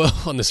with Followell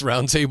on this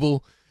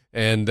roundtable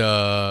and,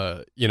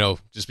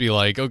 just be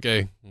like,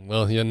 okay,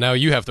 well, yeah, now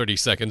you have 30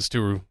 seconds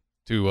to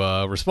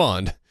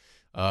respond,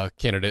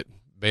 candidate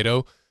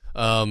Beto.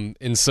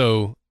 And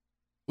so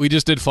we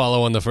just did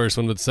follow on the first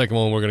one, but the second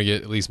one we're going to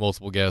get at least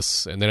multiple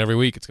guests. And then every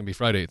week it's going to be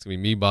Friday. It's going to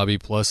be me, Bobby,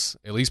 plus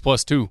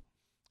two.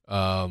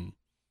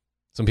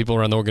 Some people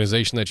around the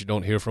organization that you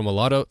don't hear from a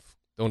lot,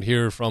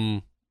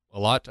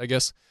 I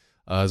guess,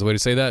 is a way to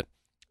say that.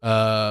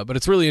 But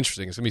it's really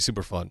interesting. It's going to be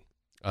super fun.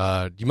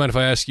 Do you mind if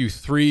I ask you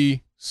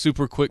 3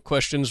 super quick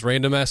questions,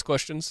 random ass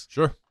questions?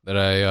 Sure. That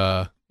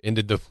I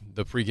ended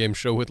the pregame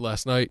show with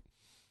last night.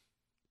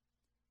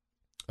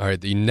 All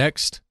right, the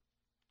next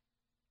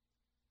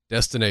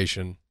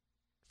destination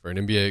for an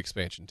NBA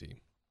expansion team.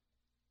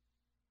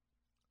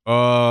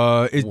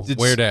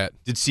 Where dat?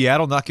 Did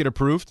Seattle not get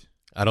approved?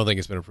 I don't think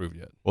it's been approved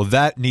yet. Well,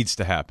 that needs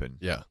to happen.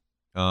 Yeah.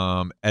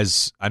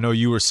 As I know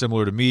you were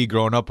similar to me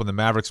growing up when the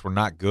Mavericks were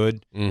not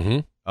good.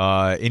 Mm-hmm.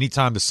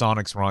 Anytime the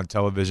Sonics were on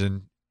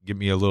television, give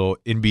me a little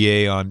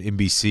NBA on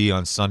NBC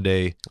on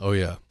Sunday. Oh,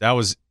 yeah. That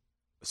was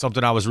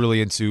something I was really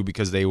into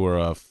because they were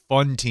a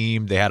fun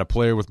team. They had a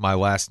player with my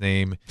last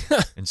name,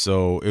 and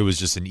so it was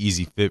just an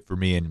easy fit for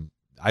me. And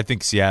I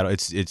think Seattle,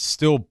 it's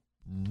still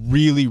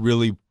really,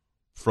 really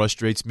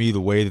frustrates me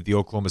the way that the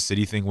Oklahoma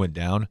City thing went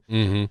down.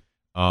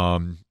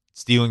 Mm-hmm.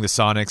 Stealing the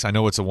Sonics, I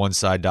know it's a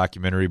one-side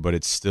documentary, but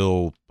it's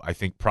still, I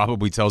think,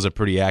 probably tells a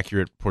pretty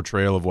accurate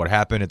portrayal of what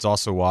happened. It's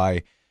also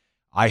why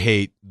I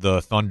hate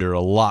the Thunder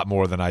a lot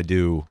more than I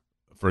do,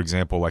 for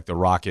example, like the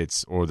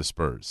Rockets or the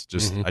Spurs.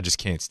 I just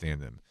can't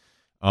stand them.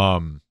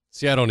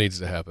 Seattle needs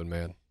to happen,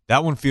 man.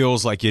 That one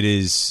feels like it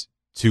is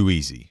too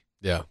easy.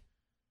 Yeah.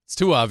 It's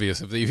too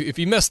obvious. If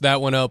you mess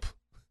that one up,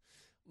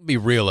 be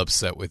real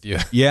upset with you.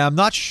 Yeah, I'm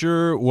not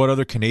sure what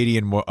other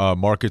Canadian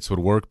markets would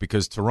work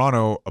because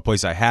Toronto, a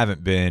place I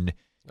haven't been,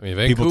 I mean,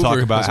 Vancouver people talk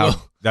about as how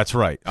well. that's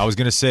right. I was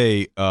going to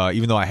say,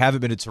 even though I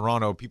haven't been to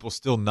Toronto, people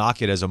still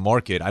knock it as a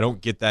market. I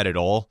don't get that at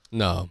all.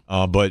 No.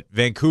 But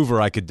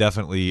Vancouver, I could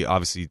definitely,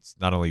 obviously, it's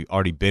not only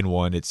already been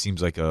one, it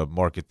seems like a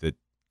market that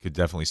could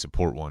definitely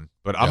support one.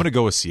 But I'm going to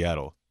go with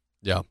Seattle.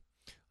 Yeah.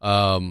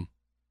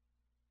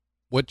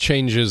 What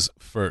changes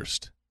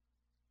first?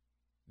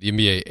 The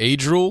NBA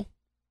age rule,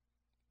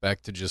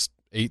 back to just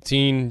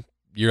 18,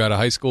 year out of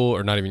high school,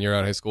 or not even year out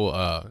of high school,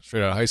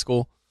 straight out of high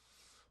school,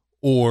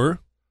 or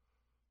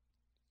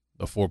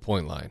the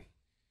 4-point line?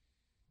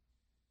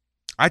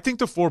 I think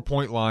the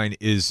 4-point line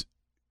is.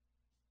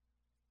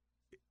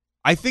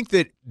 I think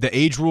that the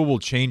age rule will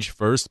change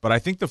first, but I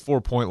think the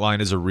 4-point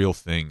line is a real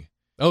thing.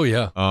 Oh,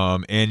 yeah.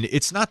 And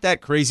it's not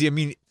that crazy. I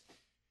mean,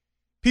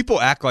 people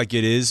act like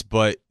it is,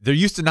 but there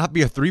used to not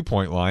be a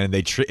 3-point line, and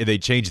they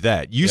changed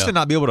that. You used to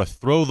not be able to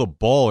throw the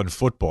ball in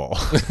football.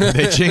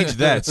 They changed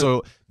that.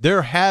 So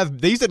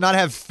they used to not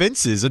have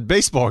fences at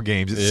baseball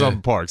games at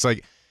some parks.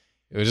 Like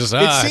it was just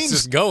it's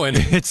just going.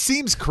 It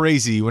seems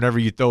crazy whenever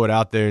you throw it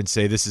out there and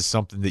say this is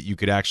something that you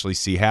could actually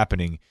see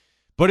happening,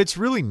 but it's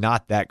really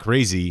not that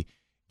crazy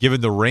given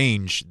the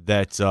range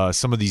that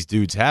some of these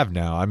dudes have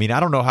now. I mean,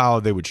 I don't know how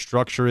they would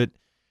structure it.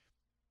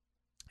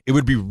 It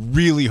would be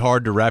really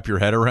hard to wrap your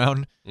head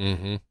around.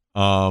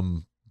 Mm-hmm.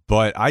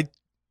 But I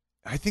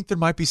think there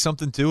might be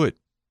something to it.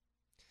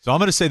 So I'm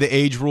going to say the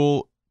age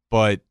rule,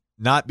 but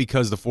not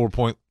because the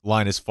 4-point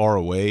line is far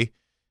away.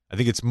 I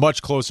think it's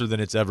much closer than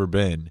it's ever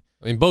been.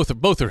 I mean,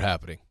 both are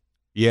happening.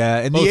 Yeah,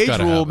 and Both the age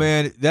gotta rule, happen.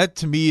 man, that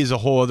to me is a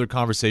whole other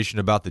conversation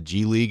about the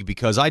G League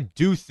because I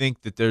do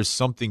think that there's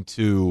something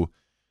to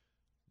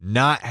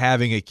not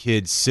having a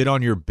kid sit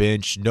on your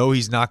bench, know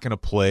he's not going to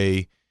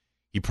play.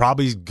 He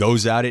probably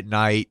goes out at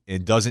night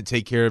and doesn't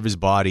take care of his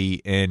body.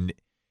 And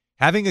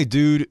having a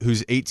dude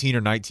who's 18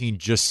 or 19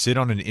 just sit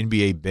on an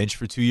NBA bench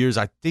for 2 years,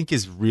 I think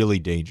is really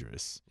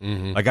dangerous.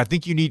 Mm-hmm. Like, I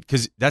think you need,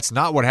 because that's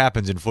not what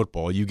happens in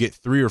football. You get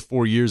 3 or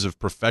 4 years of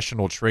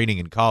professional training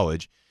in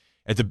college.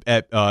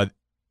 At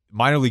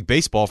minor league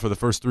baseball, for the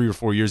first 3 or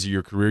 4 years of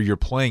your career, you're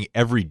playing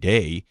every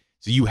day.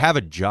 So you have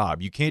a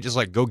job. You can't just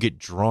like go get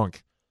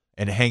drunk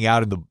and hang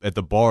out at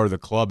the bar or the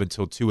club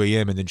until 2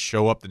 a.m. and then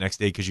show up the next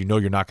day because you know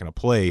you're not going to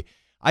play.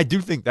 I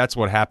do think that's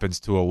what happens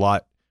to a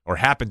lot, or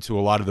happened to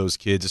a lot of those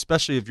kids,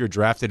 especially if you're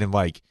drafted in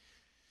like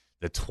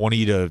the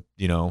 20 to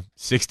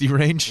 60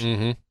 range.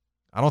 Mm-hmm.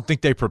 I don't think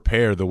they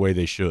prepare the way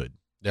they should.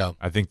 Yeah.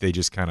 I think they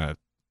just kind of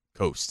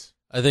coast.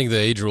 I think the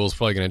age rule is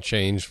probably going to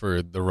change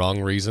for the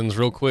wrong reasons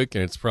real quick,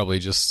 and it's probably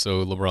just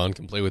so LeBron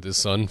can play with his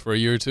son for a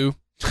year or two.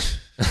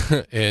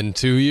 In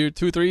 3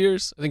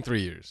 years? I think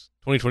 3 years.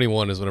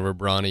 2021 is whenever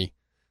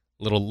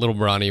little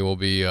Bronny will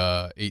be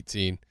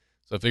 18.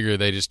 So I figure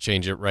they just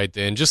change it right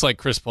then. Just like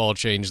Chris Paul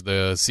changed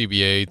the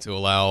CBA to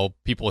allow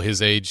people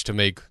his age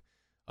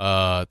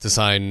to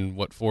sign,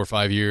 4 or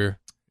 5 year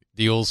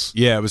deals?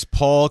 Yeah, it was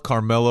Paul,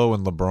 Carmelo,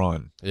 and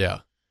LeBron. Yeah.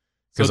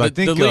 So 'Cause I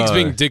think, the league's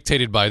being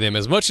dictated by them.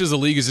 As much as the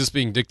league is just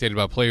being dictated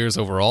by players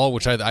overall,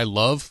 which I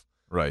love,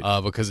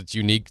 Right. because it's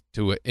unique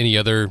to any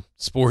other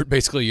sport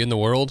basically in the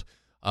world.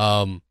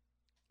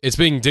 It's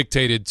being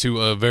dictated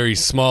to a very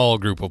small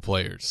group of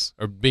players,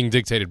 or being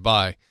dictated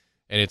by,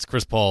 and it's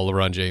Chris Paul,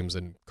 LeBron James,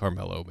 and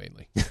Carmelo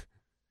mainly.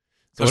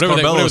 So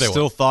Carmelo they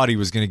still want. thought he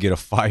was going to get a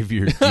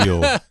 5-year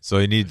deal, so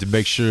he needed to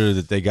make sure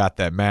that they got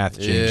that math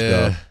changed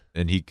up,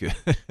 and he could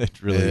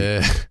really.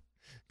 Yeah.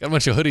 Got a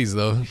bunch of hoodies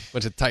though, a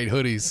bunch of tight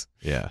hoodies.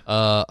 Yeah.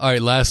 All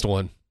right, last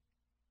one,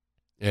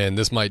 and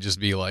this might just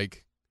be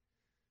like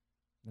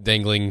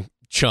dangling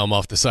chum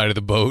off the side of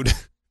the boat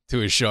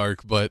to a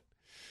shark, but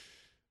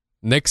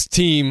next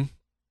team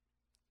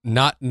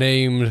not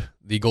named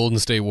the Golden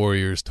State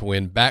Warriors to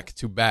win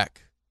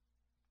back-to-back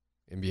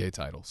NBA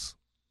titles.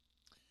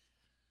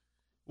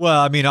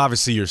 Well, I mean,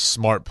 obviously your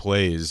smart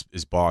play is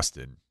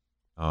Boston.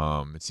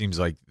 It seems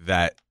like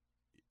that.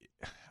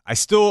 I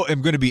still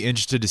am going to be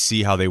interested to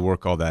see how they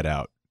work all that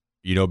out,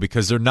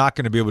 because they're not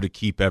going to be able to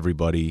keep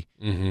everybody.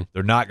 Mm-hmm.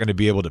 They're not going to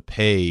be able to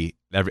pay.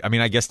 I mean,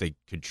 I guess they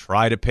could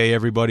try to pay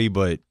everybody,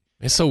 but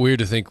It's so weird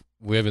to think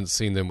we haven't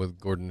seen them with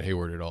Gordon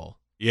Hayward at all.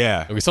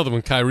 yeah. And we saw them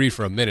with Kyrie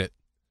for a minute.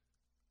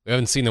 We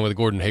haven't seen them with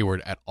Gordon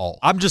Hayward at all.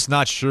 I'm just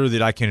not sure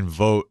that I can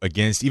vote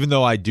against, even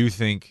though I do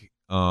think,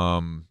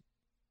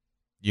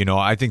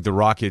 I think the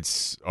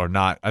Rockets are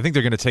not. I think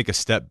they're going to take a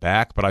step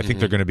back, but I think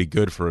they're going to be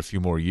good for a few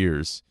more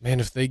years.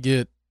 Man, if they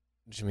get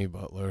Jimmy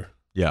Butler,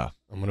 Yeah.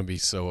 I'm going to be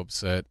so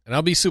upset. And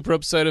I'll be super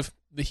upset if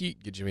the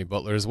Heat get Jimmy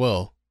Butler as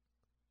well.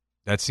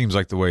 That seems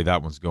like the way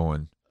that one's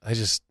going.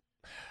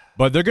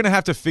 But they're going to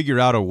have to figure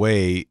out a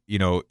way.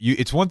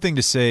 It's one thing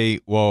to say,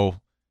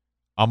 well,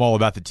 I'm all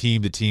about the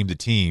team.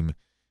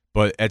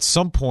 But at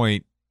some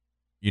point,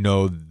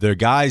 the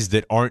guys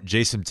that aren't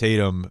Jason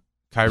Tatum,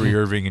 Kyrie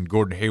Irving, and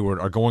Gordon Hayward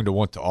are going to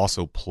want to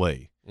also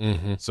play.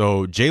 Mm-hmm.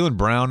 So Jaylen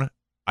Brown,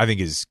 I think,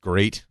 is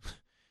great.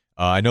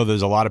 I know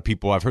there's a lot of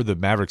people. I've heard the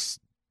Mavericks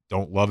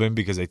don't love him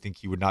because they think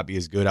he would not be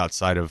as good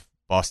outside of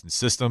Boston's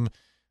system.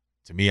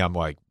 To me, I'm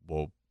like,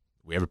 well,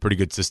 we have a pretty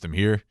good system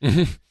here.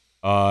 Mhm.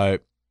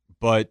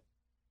 But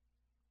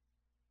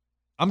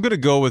I'm going to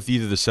go with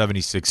either the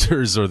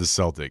 76ers or the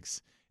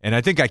Celtics. And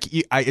I think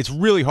it's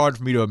really hard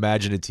for me to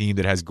imagine a team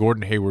that has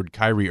Gordon Hayward,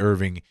 Kyrie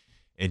Irving,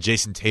 and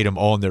Jason Tatum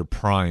all in their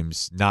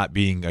primes not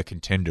being a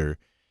contender.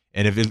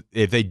 And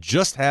if they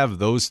just have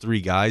those three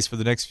guys for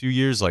the next few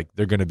years, like,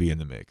 they're going to be in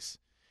the mix.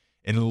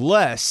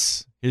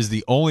 Unless, here's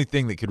the only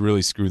thing that could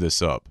really screw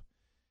this up,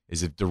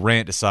 is if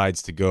Durant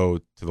decides to go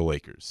to the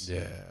Lakers.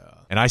 Yeah.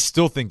 And I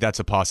still think that's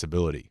a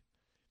possibility.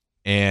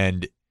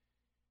 And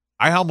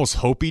I almost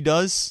hope he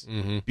does,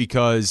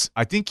 because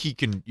I think you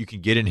can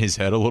get in his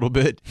head a little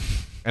bit.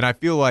 And I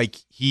feel like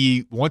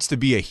he wants to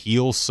be a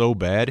heel so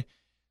bad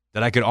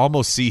that I could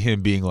almost see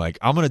him being like,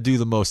 I'm going to do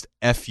the most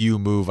FU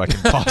move I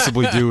can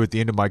possibly do at the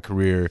end of my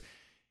career,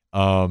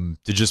 to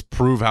just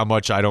prove how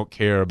much I don't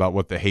care about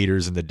what the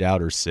haters and the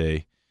doubters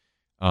say.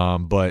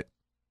 But,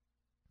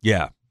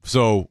 yeah,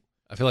 so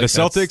I feel like the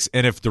Celtics,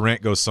 and if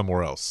Durant goes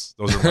somewhere else.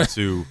 Those are my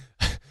two.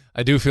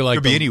 I do feel like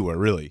Could be anywhere,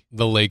 really.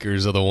 The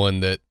Lakers are the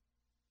one that,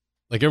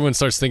 like, everyone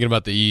starts thinking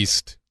about the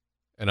East,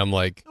 and I'm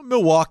like,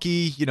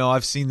 Milwaukee,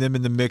 I've seen them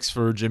in the mix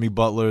for Jimmy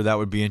Butler. That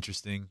would be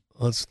interesting.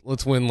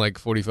 let's win like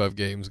 45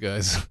 games,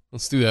 guys.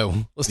 Let's do that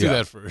one. Let's do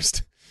that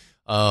first.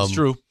 It's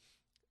true.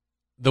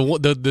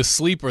 The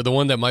sleeper, the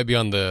one that might be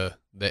on the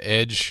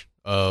edge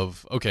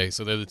of, okay,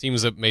 so they're the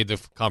teams that made the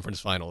conference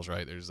finals,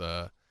 right? There's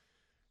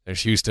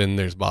Houston,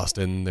 there's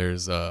Boston,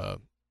 there's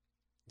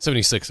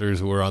 76ers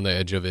who are on the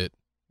edge of it,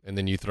 and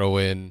then you throw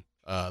in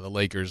the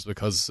Lakers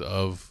because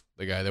of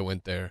the guy that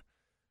went there.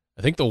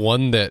 I think the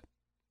one that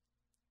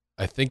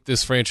I think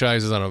this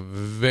franchise is on a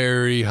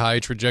very high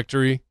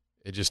trajectory.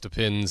 It just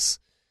depends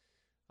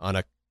on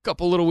a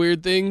couple little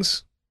weird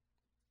things.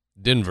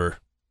 Denver.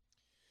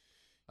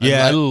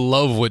 Yeah. I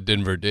love what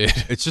Denver did.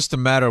 It's just a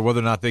matter of whether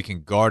or not they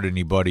can guard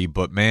anybody.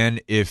 But, man,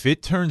 if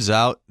it turns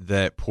out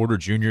that Porter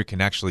Jr.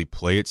 can actually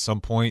play at some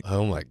point,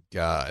 Oh, my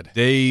God.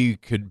 they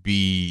could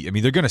be – I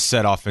mean, they're going to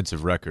set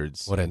offensive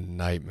records. What a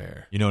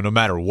nightmare. No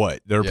matter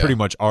what. They're Yeah. pretty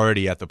much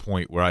already at the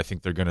point where I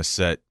think they're going to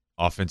set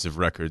offensive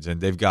records, and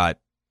they've got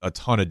a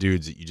ton of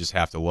dudes that you just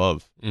have to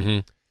love. Mm-hmm.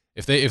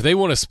 If they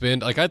want to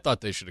spend – like, I thought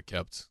they should have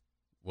kept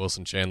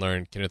Wilson Chandler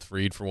and Kenneth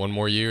Faried for one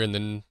more year, and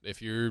then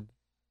if you're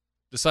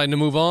deciding to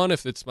move on,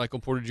 if it's Michael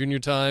Porter Jr.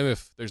 time,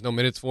 if there's no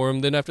minutes for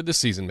him, then after this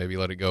season maybe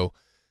let it go.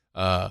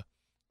 But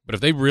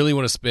if they really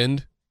want to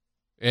spend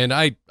 – and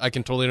I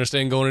can totally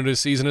understand going into the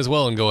season as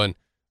well and going,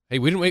 hey,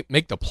 we didn't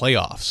make the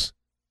playoffs.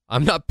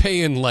 I'm not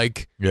paying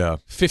like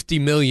 $50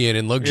 million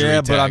in luxury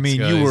tax, but I mean,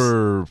 guys. you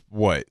were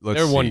what?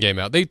 They were one game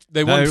out.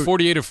 They won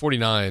 48 or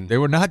 49. They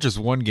were not just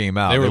one game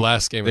out. They were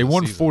last game. They of the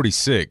won season.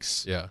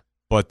 46. Yeah,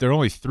 but they're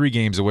only 3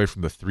 games away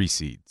from the 3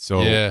 seed.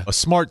 So a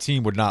smart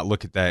team would not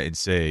look at that and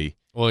say,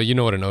 well, you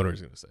know what an owner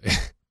is going to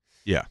say.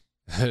 Yeah.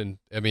 And,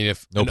 I mean,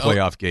 if no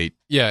playoff gate.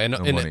 Yeah, no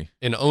money.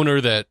 An owner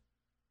that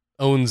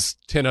owns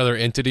 10 other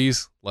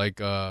entities like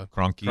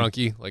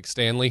Kroenke, like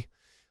Stanley,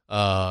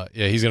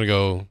 he's going to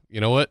go,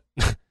 you know what?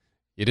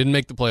 You didn't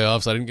make the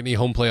playoffs. I didn't get any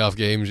home playoff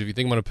games. If you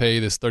think I'm going to pay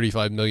this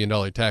 $35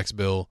 million tax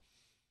bill,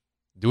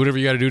 do whatever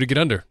you got to do to get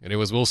under. And it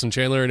was Wilson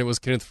Chandler and it was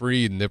Kenneth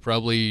Faried, and they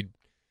probably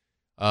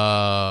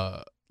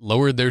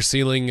lowered their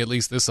ceiling at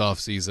least this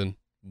offseason.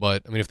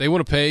 But, I mean, if they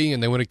want to pay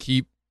and they want to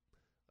keep,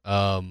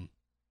 Jamal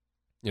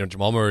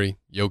Murray,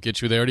 Jokic,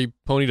 who they already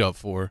ponied up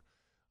for,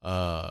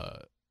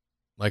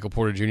 Michael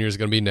Porter Jr. is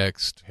going to be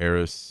next.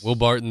 Harris. Will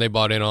Barton they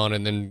bought in on,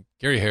 and then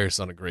Gary Harris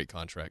on a great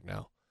contract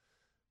now.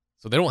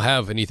 So they don't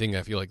have anything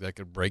I feel like that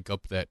could break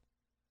up that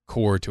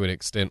core to an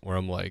extent where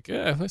I'm like,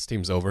 this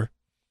team's over.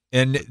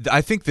 And I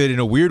think that in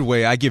a weird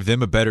way, I give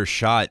them a better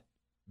shot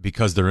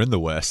because they're in the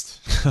West.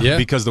 Yeah.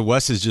 Because the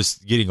West is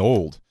just getting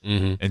old.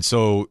 Mm-hmm. And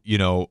so,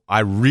 I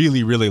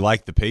really, really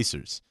like the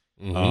Pacers.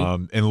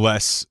 Mm-hmm.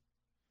 Unless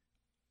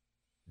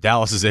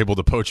Dallas is able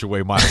to poach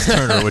away Miles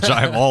Turner, which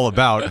I'm all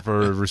about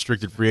for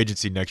restricted free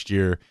agency next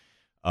year,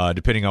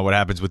 depending on what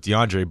happens with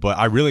DeAndre. But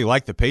I really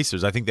like the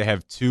Pacers. I think they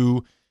have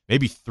 2,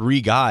 maybe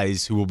 3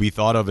 guys who will be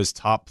thought of as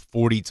top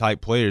 40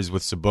 type players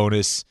with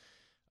Sabonis,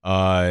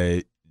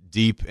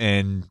 Deep,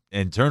 and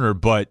Turner,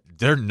 but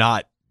they're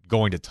not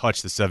going to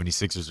touch the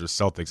 76ers or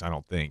Celtics, I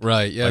don't think.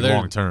 Right, yeah.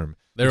 Long term.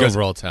 Their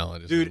overall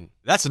talent. Dude,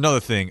 that's another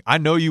thing. I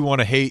know you want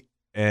to hate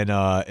and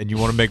you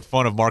want to make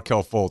fun of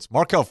Markelle Fultz.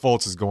 Markelle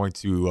Fultz is going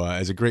to,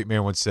 as a great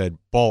man once said,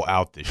 ball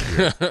out this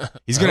year.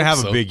 He's going to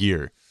have a big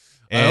year.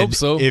 And I hope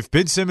so. If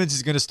Ben Simmons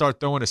is going to start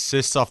throwing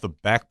assists off the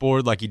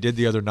backboard like he did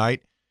the other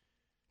night,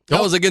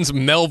 that was against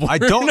Melbourne. I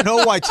don't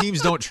know why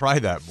teams don't try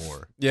that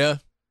more. Yeah.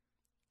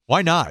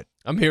 Why not?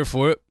 I'm here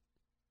for it.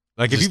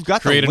 Like, Just if you've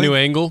got create a new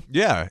angle.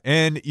 Yeah,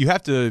 and you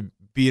have to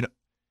be an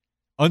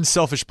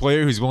unselfish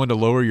player who's willing to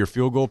lower your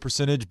field goal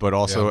percentage, but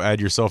also add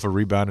yourself a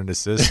rebound and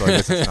assist. So I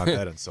guess it's not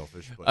that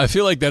unselfish. But. I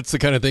feel like that's the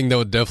kind of thing that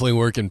would definitely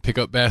work in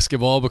pickup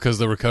basketball because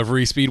the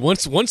recovery speed.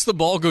 Once the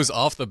ball goes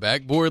off the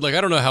backboard, like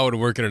I don't know how it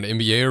would work in an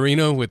NBA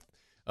arena with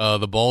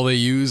the ball they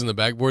use and the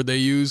backboard they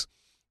use,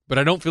 but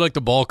I don't feel like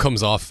the ball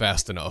comes off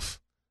fast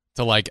enough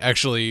to like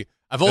actually.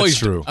 I've always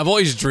true. I've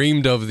always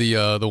dreamed of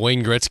the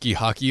Wayne Gretzky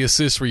hockey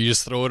assist where you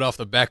just throw it off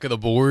the back of the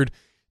board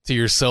to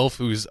yourself,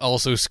 who's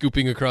also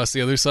scooping across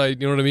the other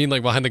side. You know what I mean?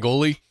 Like behind the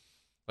goalie,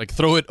 like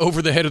throw it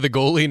over the head of the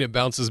goalie and it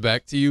bounces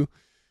back to you.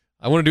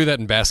 I want to do that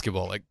in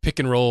basketball, like pick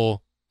and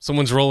roll.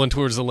 Someone's rolling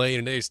towards the lane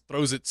and they just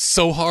throws it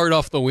so hard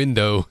off the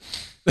window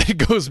that it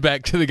goes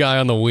back to the guy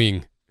on the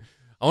wing.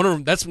 I want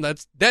to.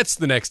 That's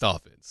the next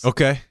offense.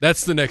 Okay.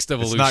 That's the next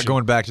evolution. It's not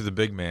going back to the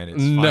big man.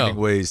 It's finding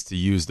ways to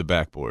use the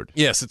backboard.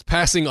 Yes, it's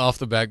passing off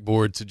the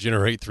backboard to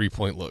generate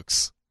 3-point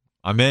looks.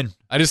 I'm in.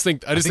 I just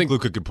think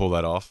Luka could pull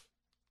that off.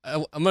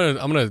 I'm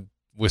gonna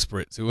whisper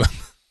it to him,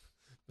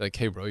 like,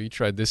 "Hey, bro, you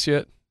tried this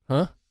yet?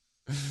 Huh?"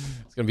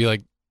 It's gonna be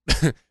like,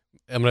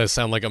 I'm gonna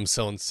sound like I'm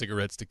selling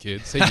cigarettes to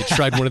kids. Hey, you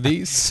tried one of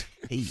these?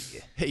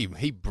 Hey,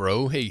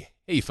 bro. Hey,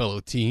 fellow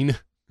teen.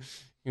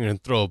 You're gonna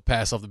throw a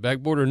pass off the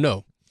backboard or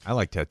no? I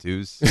like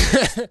tattoos.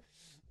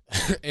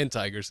 And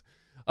tigers.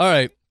 All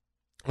right,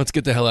 let's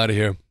get the hell out of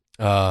here.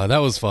 That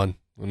was fun,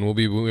 and we'll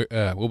be. What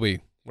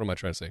am I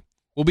trying to say?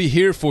 We'll be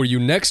here for you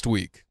next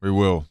week. We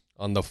will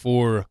on the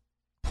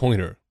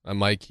 4-pointer. I'm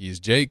Mike. He's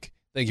Jake.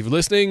 Thank you for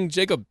listening,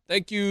 Jacob.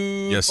 Thank you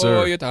yes, for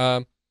sir. your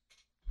time.